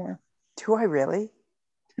class tomorrow. Do I really?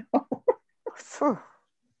 Phew.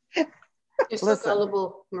 You're so Listen.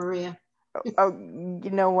 gullible, Maria. Oh, you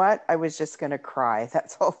know what? I was just going to cry.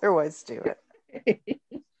 That's all there was to it.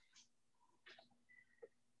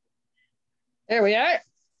 There we are.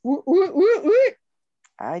 Woo, woo, woo, woo.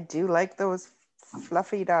 I do like those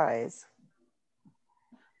fluffy dies.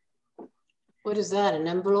 What is that, an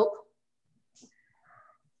envelope?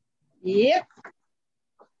 Yep.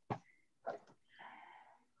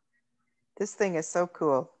 This thing is so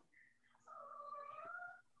cool.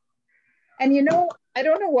 And you know, I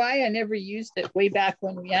don't know why I never used it way back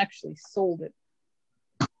when we actually sold it.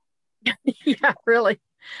 Yeah, really.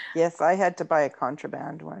 Yes, I had to buy a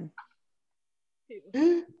contraband one.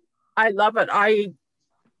 I love it.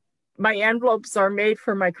 My envelopes are made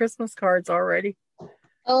for my Christmas cards already.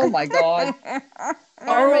 Oh my God.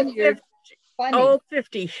 Carmen, you're funny. Oh,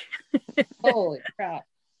 50. Holy crap.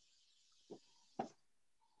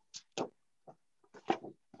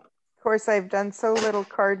 Of course, I've done so little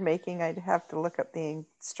card making, I'd have to look up the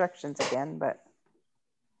instructions again, but.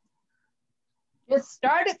 Just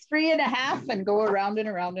start at 3.5 and go around and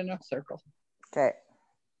around in a circle. Okay.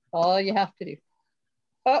 All you have to do.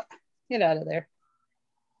 Oh, get out of there.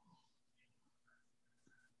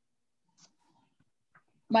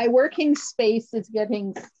 My working space is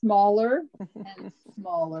getting smaller and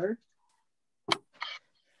smaller.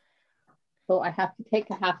 So I have to take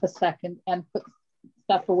a half a second and put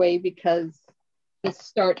stuff away because this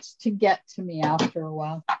starts to get to me after a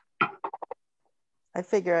while. I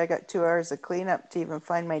figure I got 2 hours of cleanup to even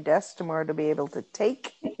find my desk tomorrow to be able to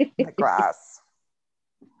take the class.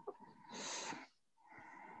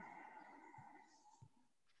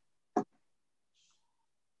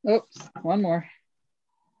 Oops, one more.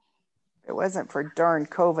 If it wasn't for darn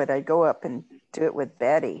COVID, I'd go up and do it with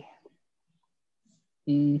Betty.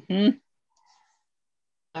 Mm-hmm.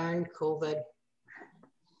 Darn COVID.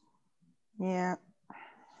 Yeah.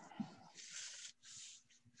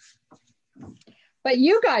 But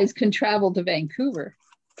you guys can travel to Vancouver.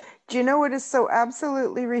 Do you know what is so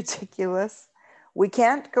absolutely ridiculous? We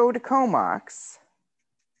can't go to Comox.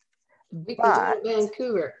 We can do it in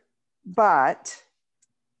Vancouver. But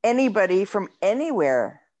anybody from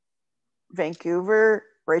anywhere, Vancouver,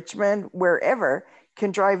 Richmond, wherever,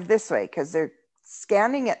 can drive this way because they're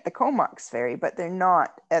scanning at the Comox ferry, but they're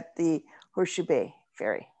not at the Horseshoe Bay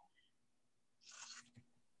ferry.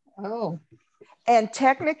 Oh. And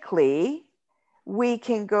technically, we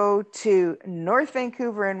can go to North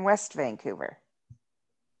Vancouver and West Vancouver.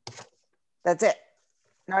 That's it.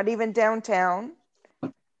 Not even downtown.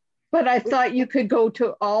 But I thought you could go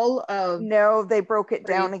to all of... No, they broke it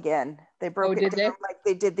down again. They broke it down like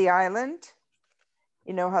they did the island.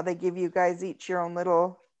 You know how they give you guys each your own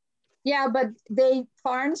little... Yeah, but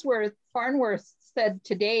Farnsworth said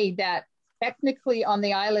today that technically on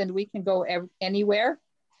the island we can go anywhere,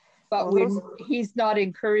 but he's not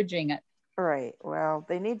encouraging it. Right. Well,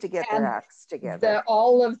 they need to get their acts together.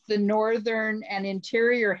 All of the northern and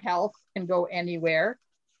interior health can go anywhere,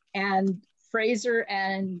 and Fraser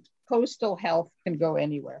and coastal health can go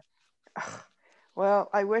anywhere. Well,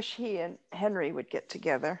 I wish he and Henry would get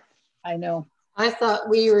together. I know. I thought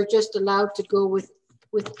we were just allowed to go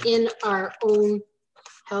within our own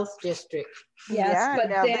health district. Yes, yeah, but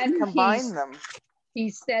now then they combine them. He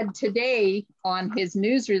said today on his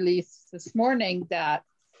news release this morning that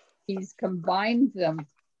he's combined them.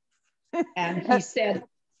 And he said,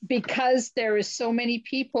 because there is so many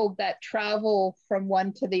people that travel from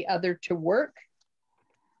one to the other to work,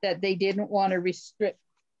 that they didn't want to restrict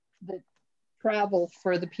the travel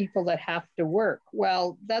for the people that have to work.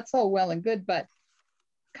 Well, that's all well and good, but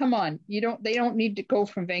come on, they don't need to go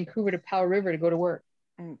from Vancouver to Powell River to go to work.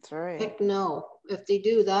 That's right. Heck no. If they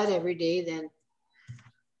do that every day, then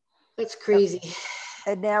that's crazy.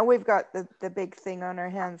 And now we've got the big thing on our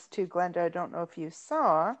hands too, Glenda. I don't know if you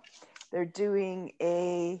saw, they're doing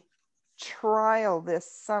a trial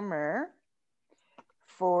this summer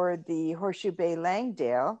for the Horseshoe Bay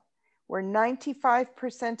Langdale, where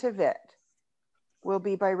 95% of it will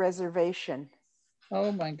be by reservation.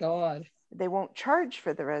 Oh my God. They won't charge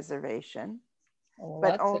for the reservation,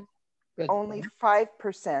 but only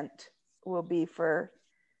 5% will be for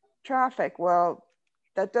traffic. Well,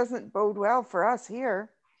 that doesn't bode well for us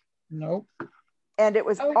here. Nope. And it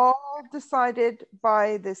was all decided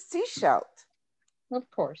by the Seashell.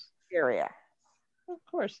 Of course. Area. Of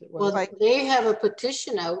course it was. Well, they have a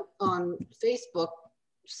petition out on Facebook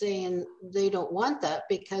saying they don't want that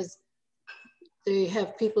because they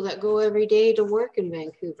have people that go every day to work in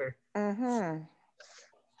Vancouver. Mm-hmm.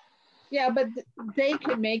 Yeah, but they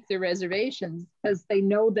can make the reservations because they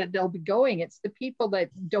know that they'll be going. It's the people that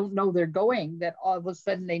don't know they're going that all of a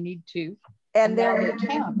sudden they need to. And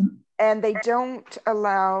they don't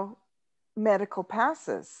allow medical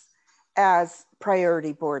passes as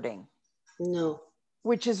priority boarding. No.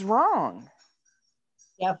 Which is wrong.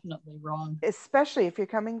 Definitely wrong. Especially if you're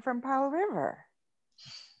coming from Powell River.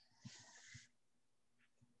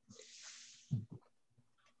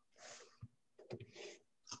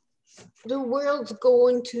 The world's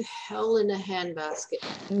going to hell in a handbasket.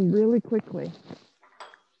 Really quickly.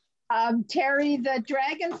 Terry, the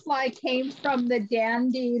dragonfly came from the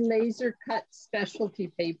Dandy laser cut specialty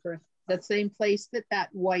paper, the same place that that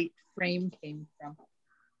white frame came from.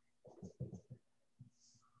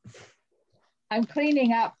 I'm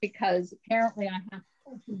cleaning up because apparently I have to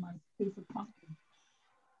open my paper pumpkin.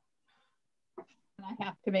 And I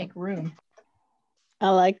have to make room.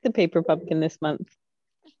 I like the paper pumpkin this month.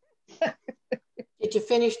 Did you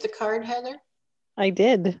finish the card, Heather? I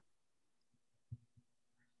did.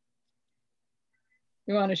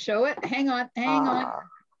 You want to show it? Hang on. I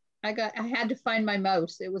had to find my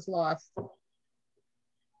mouse. It was lost.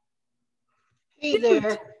 Hey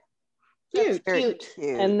there. Cute. Cute.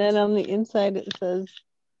 And then on the inside it says,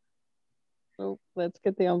 oh, let's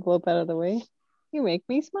get the envelope out of the way. You make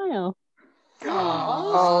me smile.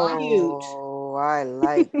 Oh, cute. Oh, I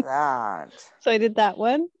like that. So I did that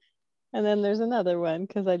one. And then there's another one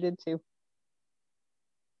because I did two.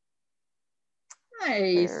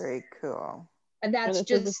 Nice. Very cool. And that's And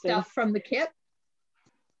just stuff from the kit?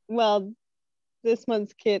 Well, this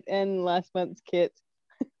month's kit and last month's kit.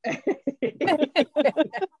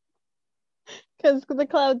 Because the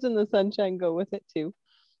clouds and the sunshine go with it too.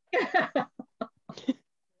 Very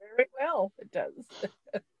well, it does.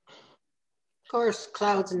 Of course,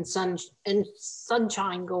 clouds and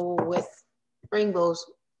sunshine go with rainbows.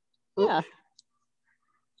 Oops. Yeah.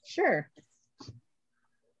 Sure.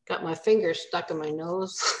 Got my finger stuck in my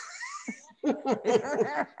nose.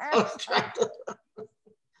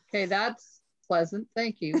 Okay, that's pleasant.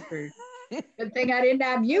 Thank you for. Good thing I didn't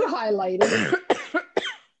have you highlighted.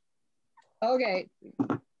 Okay.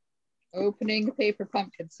 Opening the paper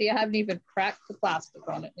pumpkin. See, I haven't even cracked the plastic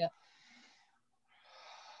on it yet.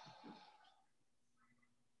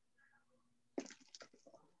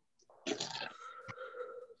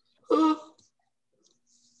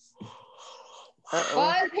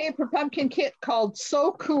 Fun paper pumpkin kit called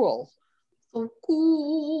So Cool. So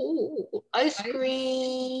cool. Ice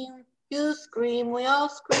cream. You scream. We all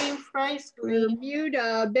scream for ice cream.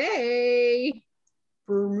 Bermuda Bay.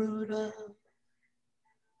 Bermuda.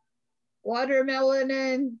 Watermelon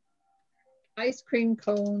and ice cream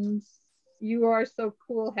cones. You are so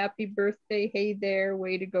cool. Happy birthday. Hey there.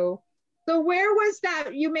 Way to go. So where was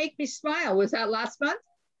that? You make me smile. Was that last month?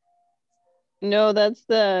 No, that's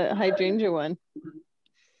the hydrangea one.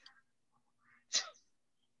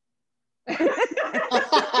 I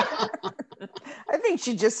think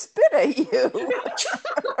she just spit at you.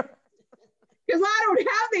 Because I don't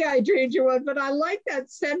have the hydrangea one, but I like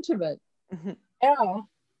that sentiment. Yeah.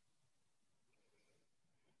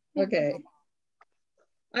 Okay.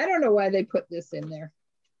 I don't know why they put this in there.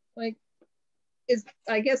 Like,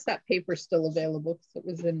 I guess that paper's still available because it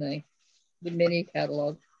was in the mini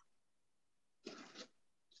catalog.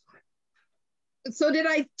 So did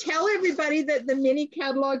I tell everybody that the mini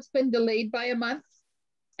catalog's been delayed by a month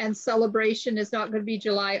and celebration is not going to be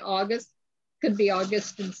July, August? It could be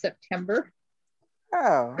August and September.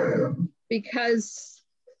 Oh. Because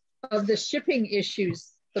of the shipping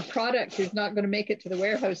issues, the product is not going to make it to the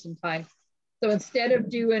warehouse in time. So instead of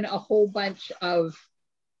doing a whole bunch of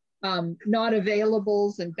not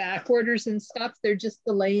availables and back orders and stuff, they're just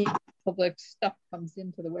delaying until the stuff comes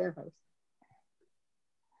into the warehouse.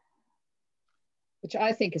 Which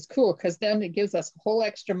I think is cool because then it gives us a whole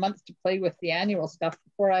extra month to play with the annual stuff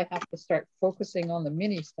before I have to start focusing on the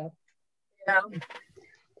mini stuff. Yeah.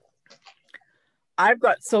 I've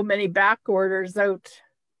got so many back orders out.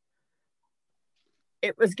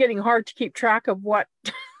 It was getting hard to keep track of what.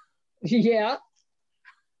 Yeah.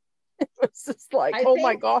 It was just like,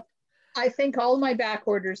 my God. I think all my back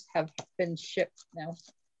orders have been shipped now.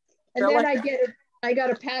 And Really? then I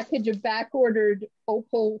got a package of back ordered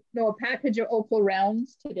a package of opal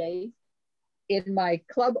rounds today in my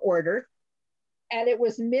club order, and it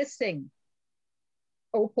was missing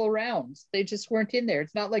opal rounds. They just weren't in there.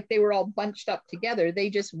 It's not like they were all bunched up together. They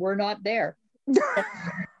just were not there.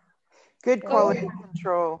 Good quality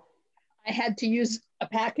control. I had to use a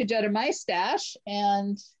package out of my stash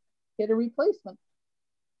and get a replacement.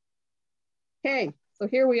 Okay, so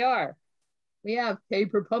here we are. We have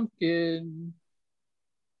paper pumpkin.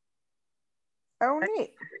 Oh,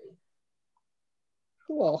 neat.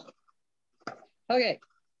 Cool. Okay,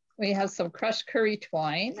 we have some crushed curry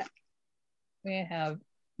twine. We have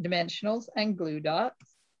dimensionals and glue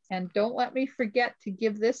dots. And don't let me forget to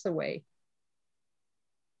give this away.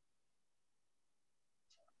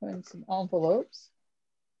 And some envelopes.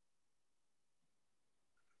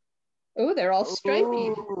 Oh, they're all stripy.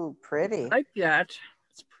 Ooh, pretty. I like that.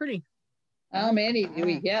 It's pretty. How many do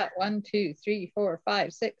we get? 1, 2, 3, 4,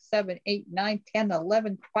 5, 6, 7, 8, 9, 10,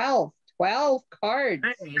 11, 12. 12 cards.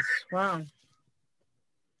 Nice. Wow.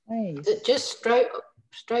 Nice. Is it just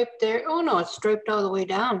striped there? Oh no, it's striped all the way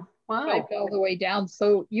down. Wow. Striped all the way down.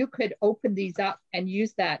 So you could open these up and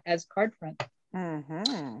use that as card front.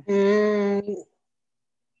 Mm.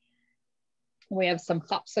 We have some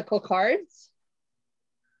popsicle cards.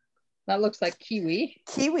 That looks like kiwi.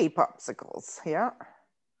 Kiwi popsicles, yeah.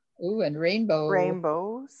 Ooh, and rainbow.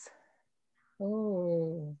 Rainbows.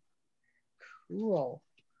 Oh, cool.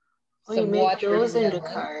 Oh, you make those into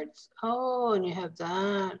cards. Oh, and you have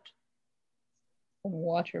that. Some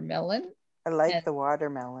watermelon. I like the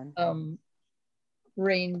watermelon.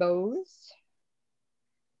 Rainbows.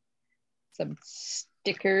 Some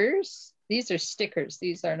stickers. These are stickers.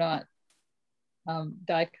 These are not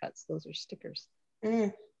die cuts. Those are stickers.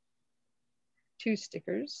 Mm. 2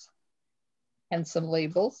 stickers. And some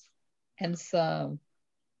labels. And some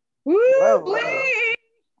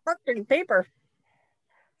Fucking paper.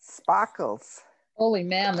 Sparkles. Holy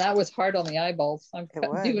man, that was hard on the eyeballs. I'm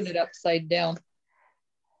doing it upside down.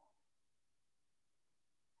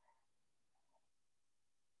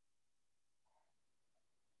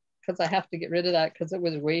 Because I have to get rid of that because it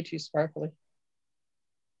was way too sparkly.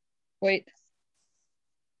 Wait.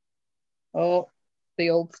 Oh, the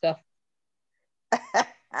old stuff.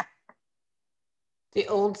 The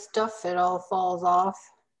old stuff, it all falls off.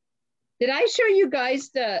 Did I show you guys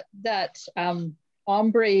that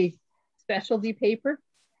ombre specialty paper?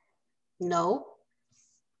 No.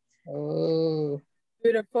 Oh.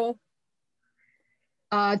 Beautiful.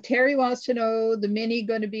 Terry wants to know the mini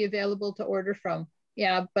going to be available to order from.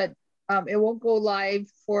 Yeah, but it won't go live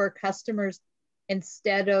for customers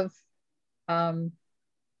instead of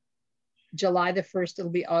July the 1st,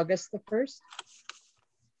 it'll be August the 1st.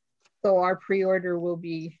 So our pre-order will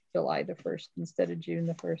be July the 1st instead of June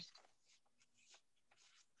the 1st.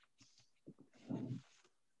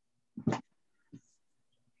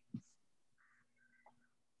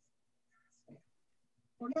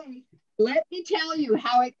 Okay, let me tell you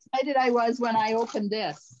how excited I was when I opened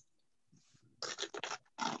this.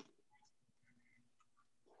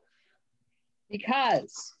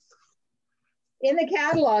 Because in the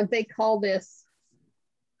catalog, they call this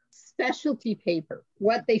specialty paper.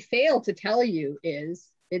 What they fail to tell you is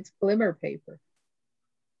it's glimmer paper.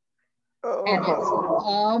 Oh. And it's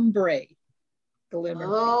ombre glimmer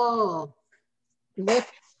paper. Look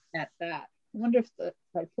at that. I wonder if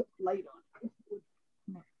I put light on.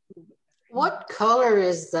 What color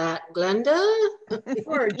is that, Glenda?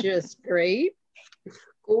 Gorgeous grape.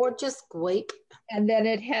 Gorgeous grape. And then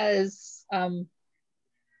it has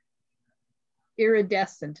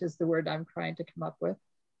iridescent is the word I'm trying to come up with.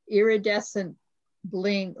 Iridescent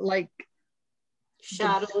bling, like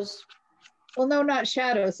shadows. Well, no, not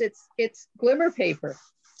shadows. It's glimmer paper.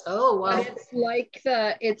 Oh wow!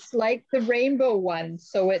 But it's like the rainbow one.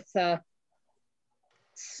 So it's a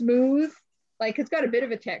smooth, like it's got a bit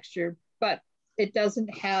of a texture, but it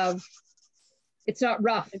doesn't have. It's not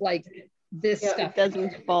rough like this stuff. It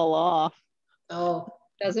doesn't fall off. Oh,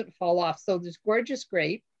 doesn't fall off. So there's gorgeous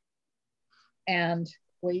grape, and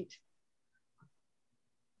wait.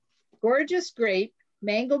 Gorgeous Grape,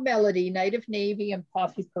 Mango Melody, Night of Navy, and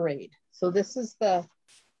Poppy Parade. So this is the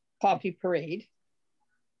Poppy Parade.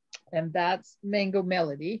 And that's Mango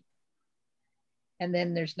Melody. And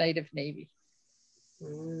then there's Night of Navy.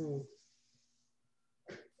 Mm.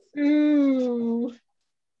 Ooh.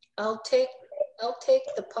 I'll take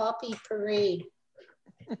the Poppy Parade.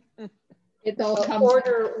 I'll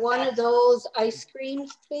order one of those ice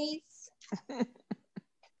creams, please.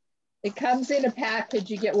 It comes in a package.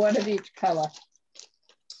 You get one of each color.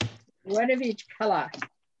 One of each color.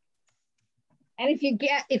 And if you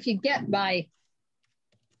get my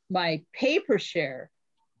paper share,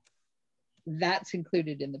 that's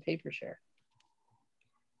included in the paper share.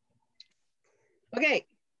 Okay,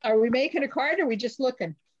 are we making a card or are we just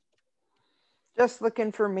looking? Just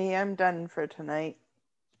looking for me. I'm done for tonight.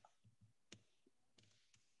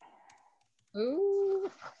 Ooh.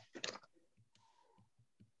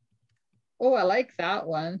 Oh, I like that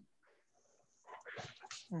one.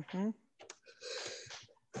 Mm-hmm.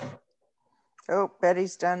 Oh,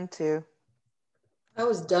 Betty's done too. I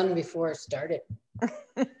was done before I started.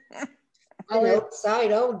 I'm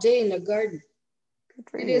outside all day in the garden.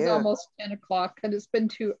 It is almost 10 o'clock and it's been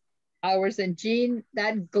 2 hours. And Jean,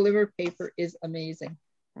 that glimmer paper is amazing.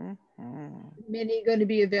 Mm-hmm. Mini going to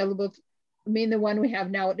be available. The one we have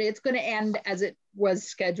now, it's going to end as it was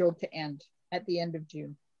scheduled to end at the end of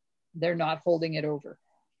June. They're not holding it over.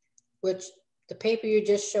 Which, the paper you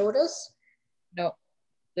just showed us? No,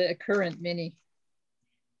 the current mini.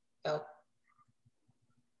 Oh.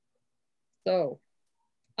 So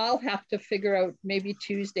I'll have to figure out, maybe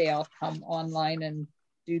Tuesday I'll come online and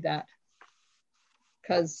do that.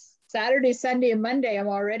 Because Saturday, Sunday, and Monday, I'm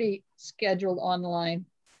already scheduled online.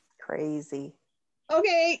 Crazy.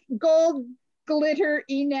 Okay, gold glitter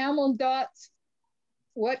enamel dots.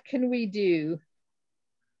 What can we do?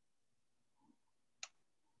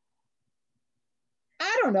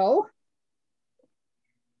 I don't know.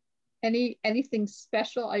 Anything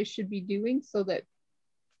special I should be doing so that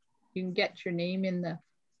you can get your name in the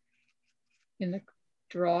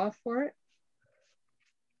draw for it?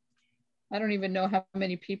 I don't even know how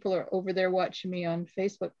many people are over there watching me on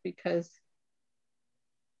Facebook because.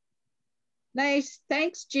 Nice,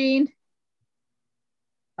 thanks, Jean.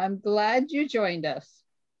 I'm glad you joined us.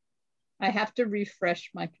 I have to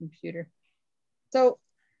refresh my computer. So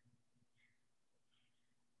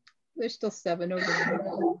there's still 7 over there.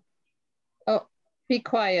 Oh, be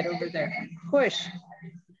quiet over there. Push,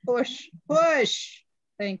 push, push.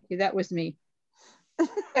 Thank you, that was me.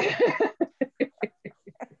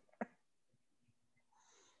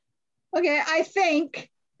 Okay, I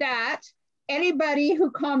think that anybody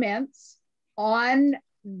who comments on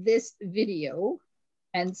this video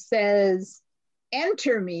and says,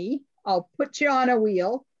 enter me, I'll put you on a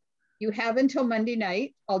wheel. You have until Monday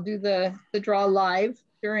night. I'll do the draw live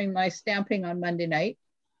during my stamping on Monday night.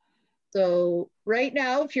 So right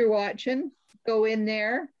now, if you're watching, go in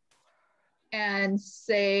there and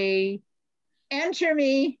say, enter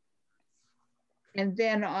me. And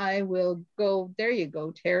then I will go, there you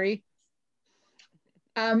go, Terry.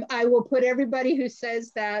 I will put everybody who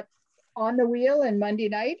says that on the wheel, and Monday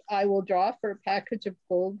night, I will draw for a package of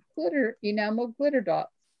gold glitter, enamel glitter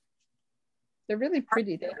dots. They're really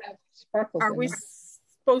pretty. They have sparkles. Are we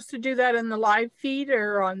supposed to do that in the live feed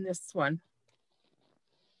or on this one?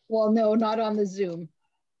 Well, no, not on the Zoom.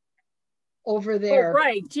 Over there. Oh,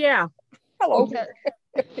 right, yeah. Hello.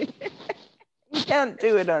 You can't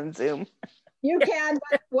do it on Zoom. You can,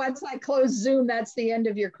 but once I close Zoom, that's the end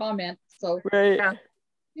of your comment. So right. Yeah.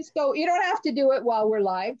 Just go. You don't have to do it while we're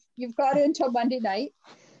live. You've got until Monday night.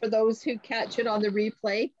 For those who catch it on the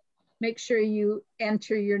replay, make sure you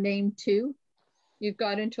enter your name too. You've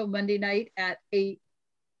got until Monday night at 8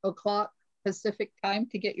 o'clock Pacific time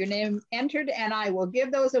to get your name entered, and I will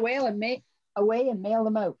give those away and mail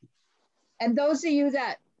them out. And those of you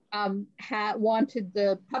that wanted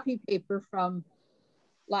the puppy paper from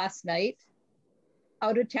last night,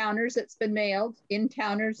 out-of-towners, it's been mailed.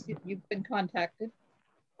 In-towners, you've been contacted.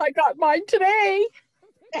 I got mine today.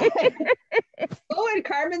 Oh, and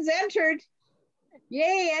Carmen's entered.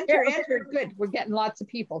 Yay, enter. Good. We're getting lots of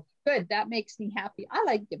people. Good. That makes me happy. I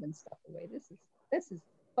like giving stuff away. This is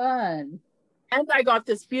fun. And I got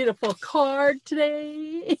this beautiful card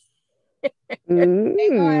today.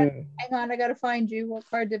 Hang on. I gotta find you. What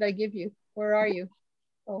card did I give you? Where are you?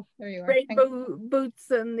 Oh, there you are. Great boots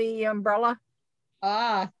and the umbrella.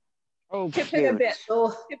 Ah. Oh, tip it a bit.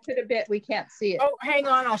 Tip it a bit. We can't see it. Oh, hang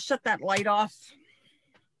on. I'll shut that light off.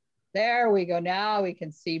 There we go. Now we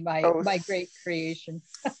can see my great creation.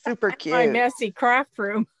 Super cute. My messy craft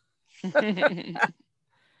room.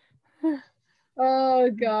 Oh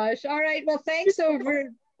gosh. All right. Well, thanks over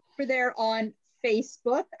there on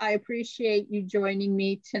Facebook. I appreciate you joining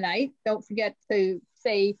me tonight. Don't forget to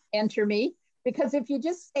say enter me, because if you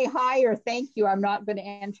just say hi or thank you, I'm not going to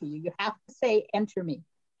enter you. You have to say enter me,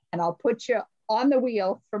 and I'll put you on the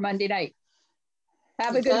wheel for Monday night.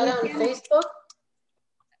 Have a good weekend. On Facebook?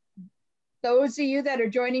 Those of you that are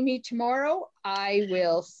joining me tomorrow, I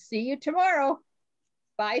will see you tomorrow.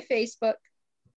 Bye, Facebook.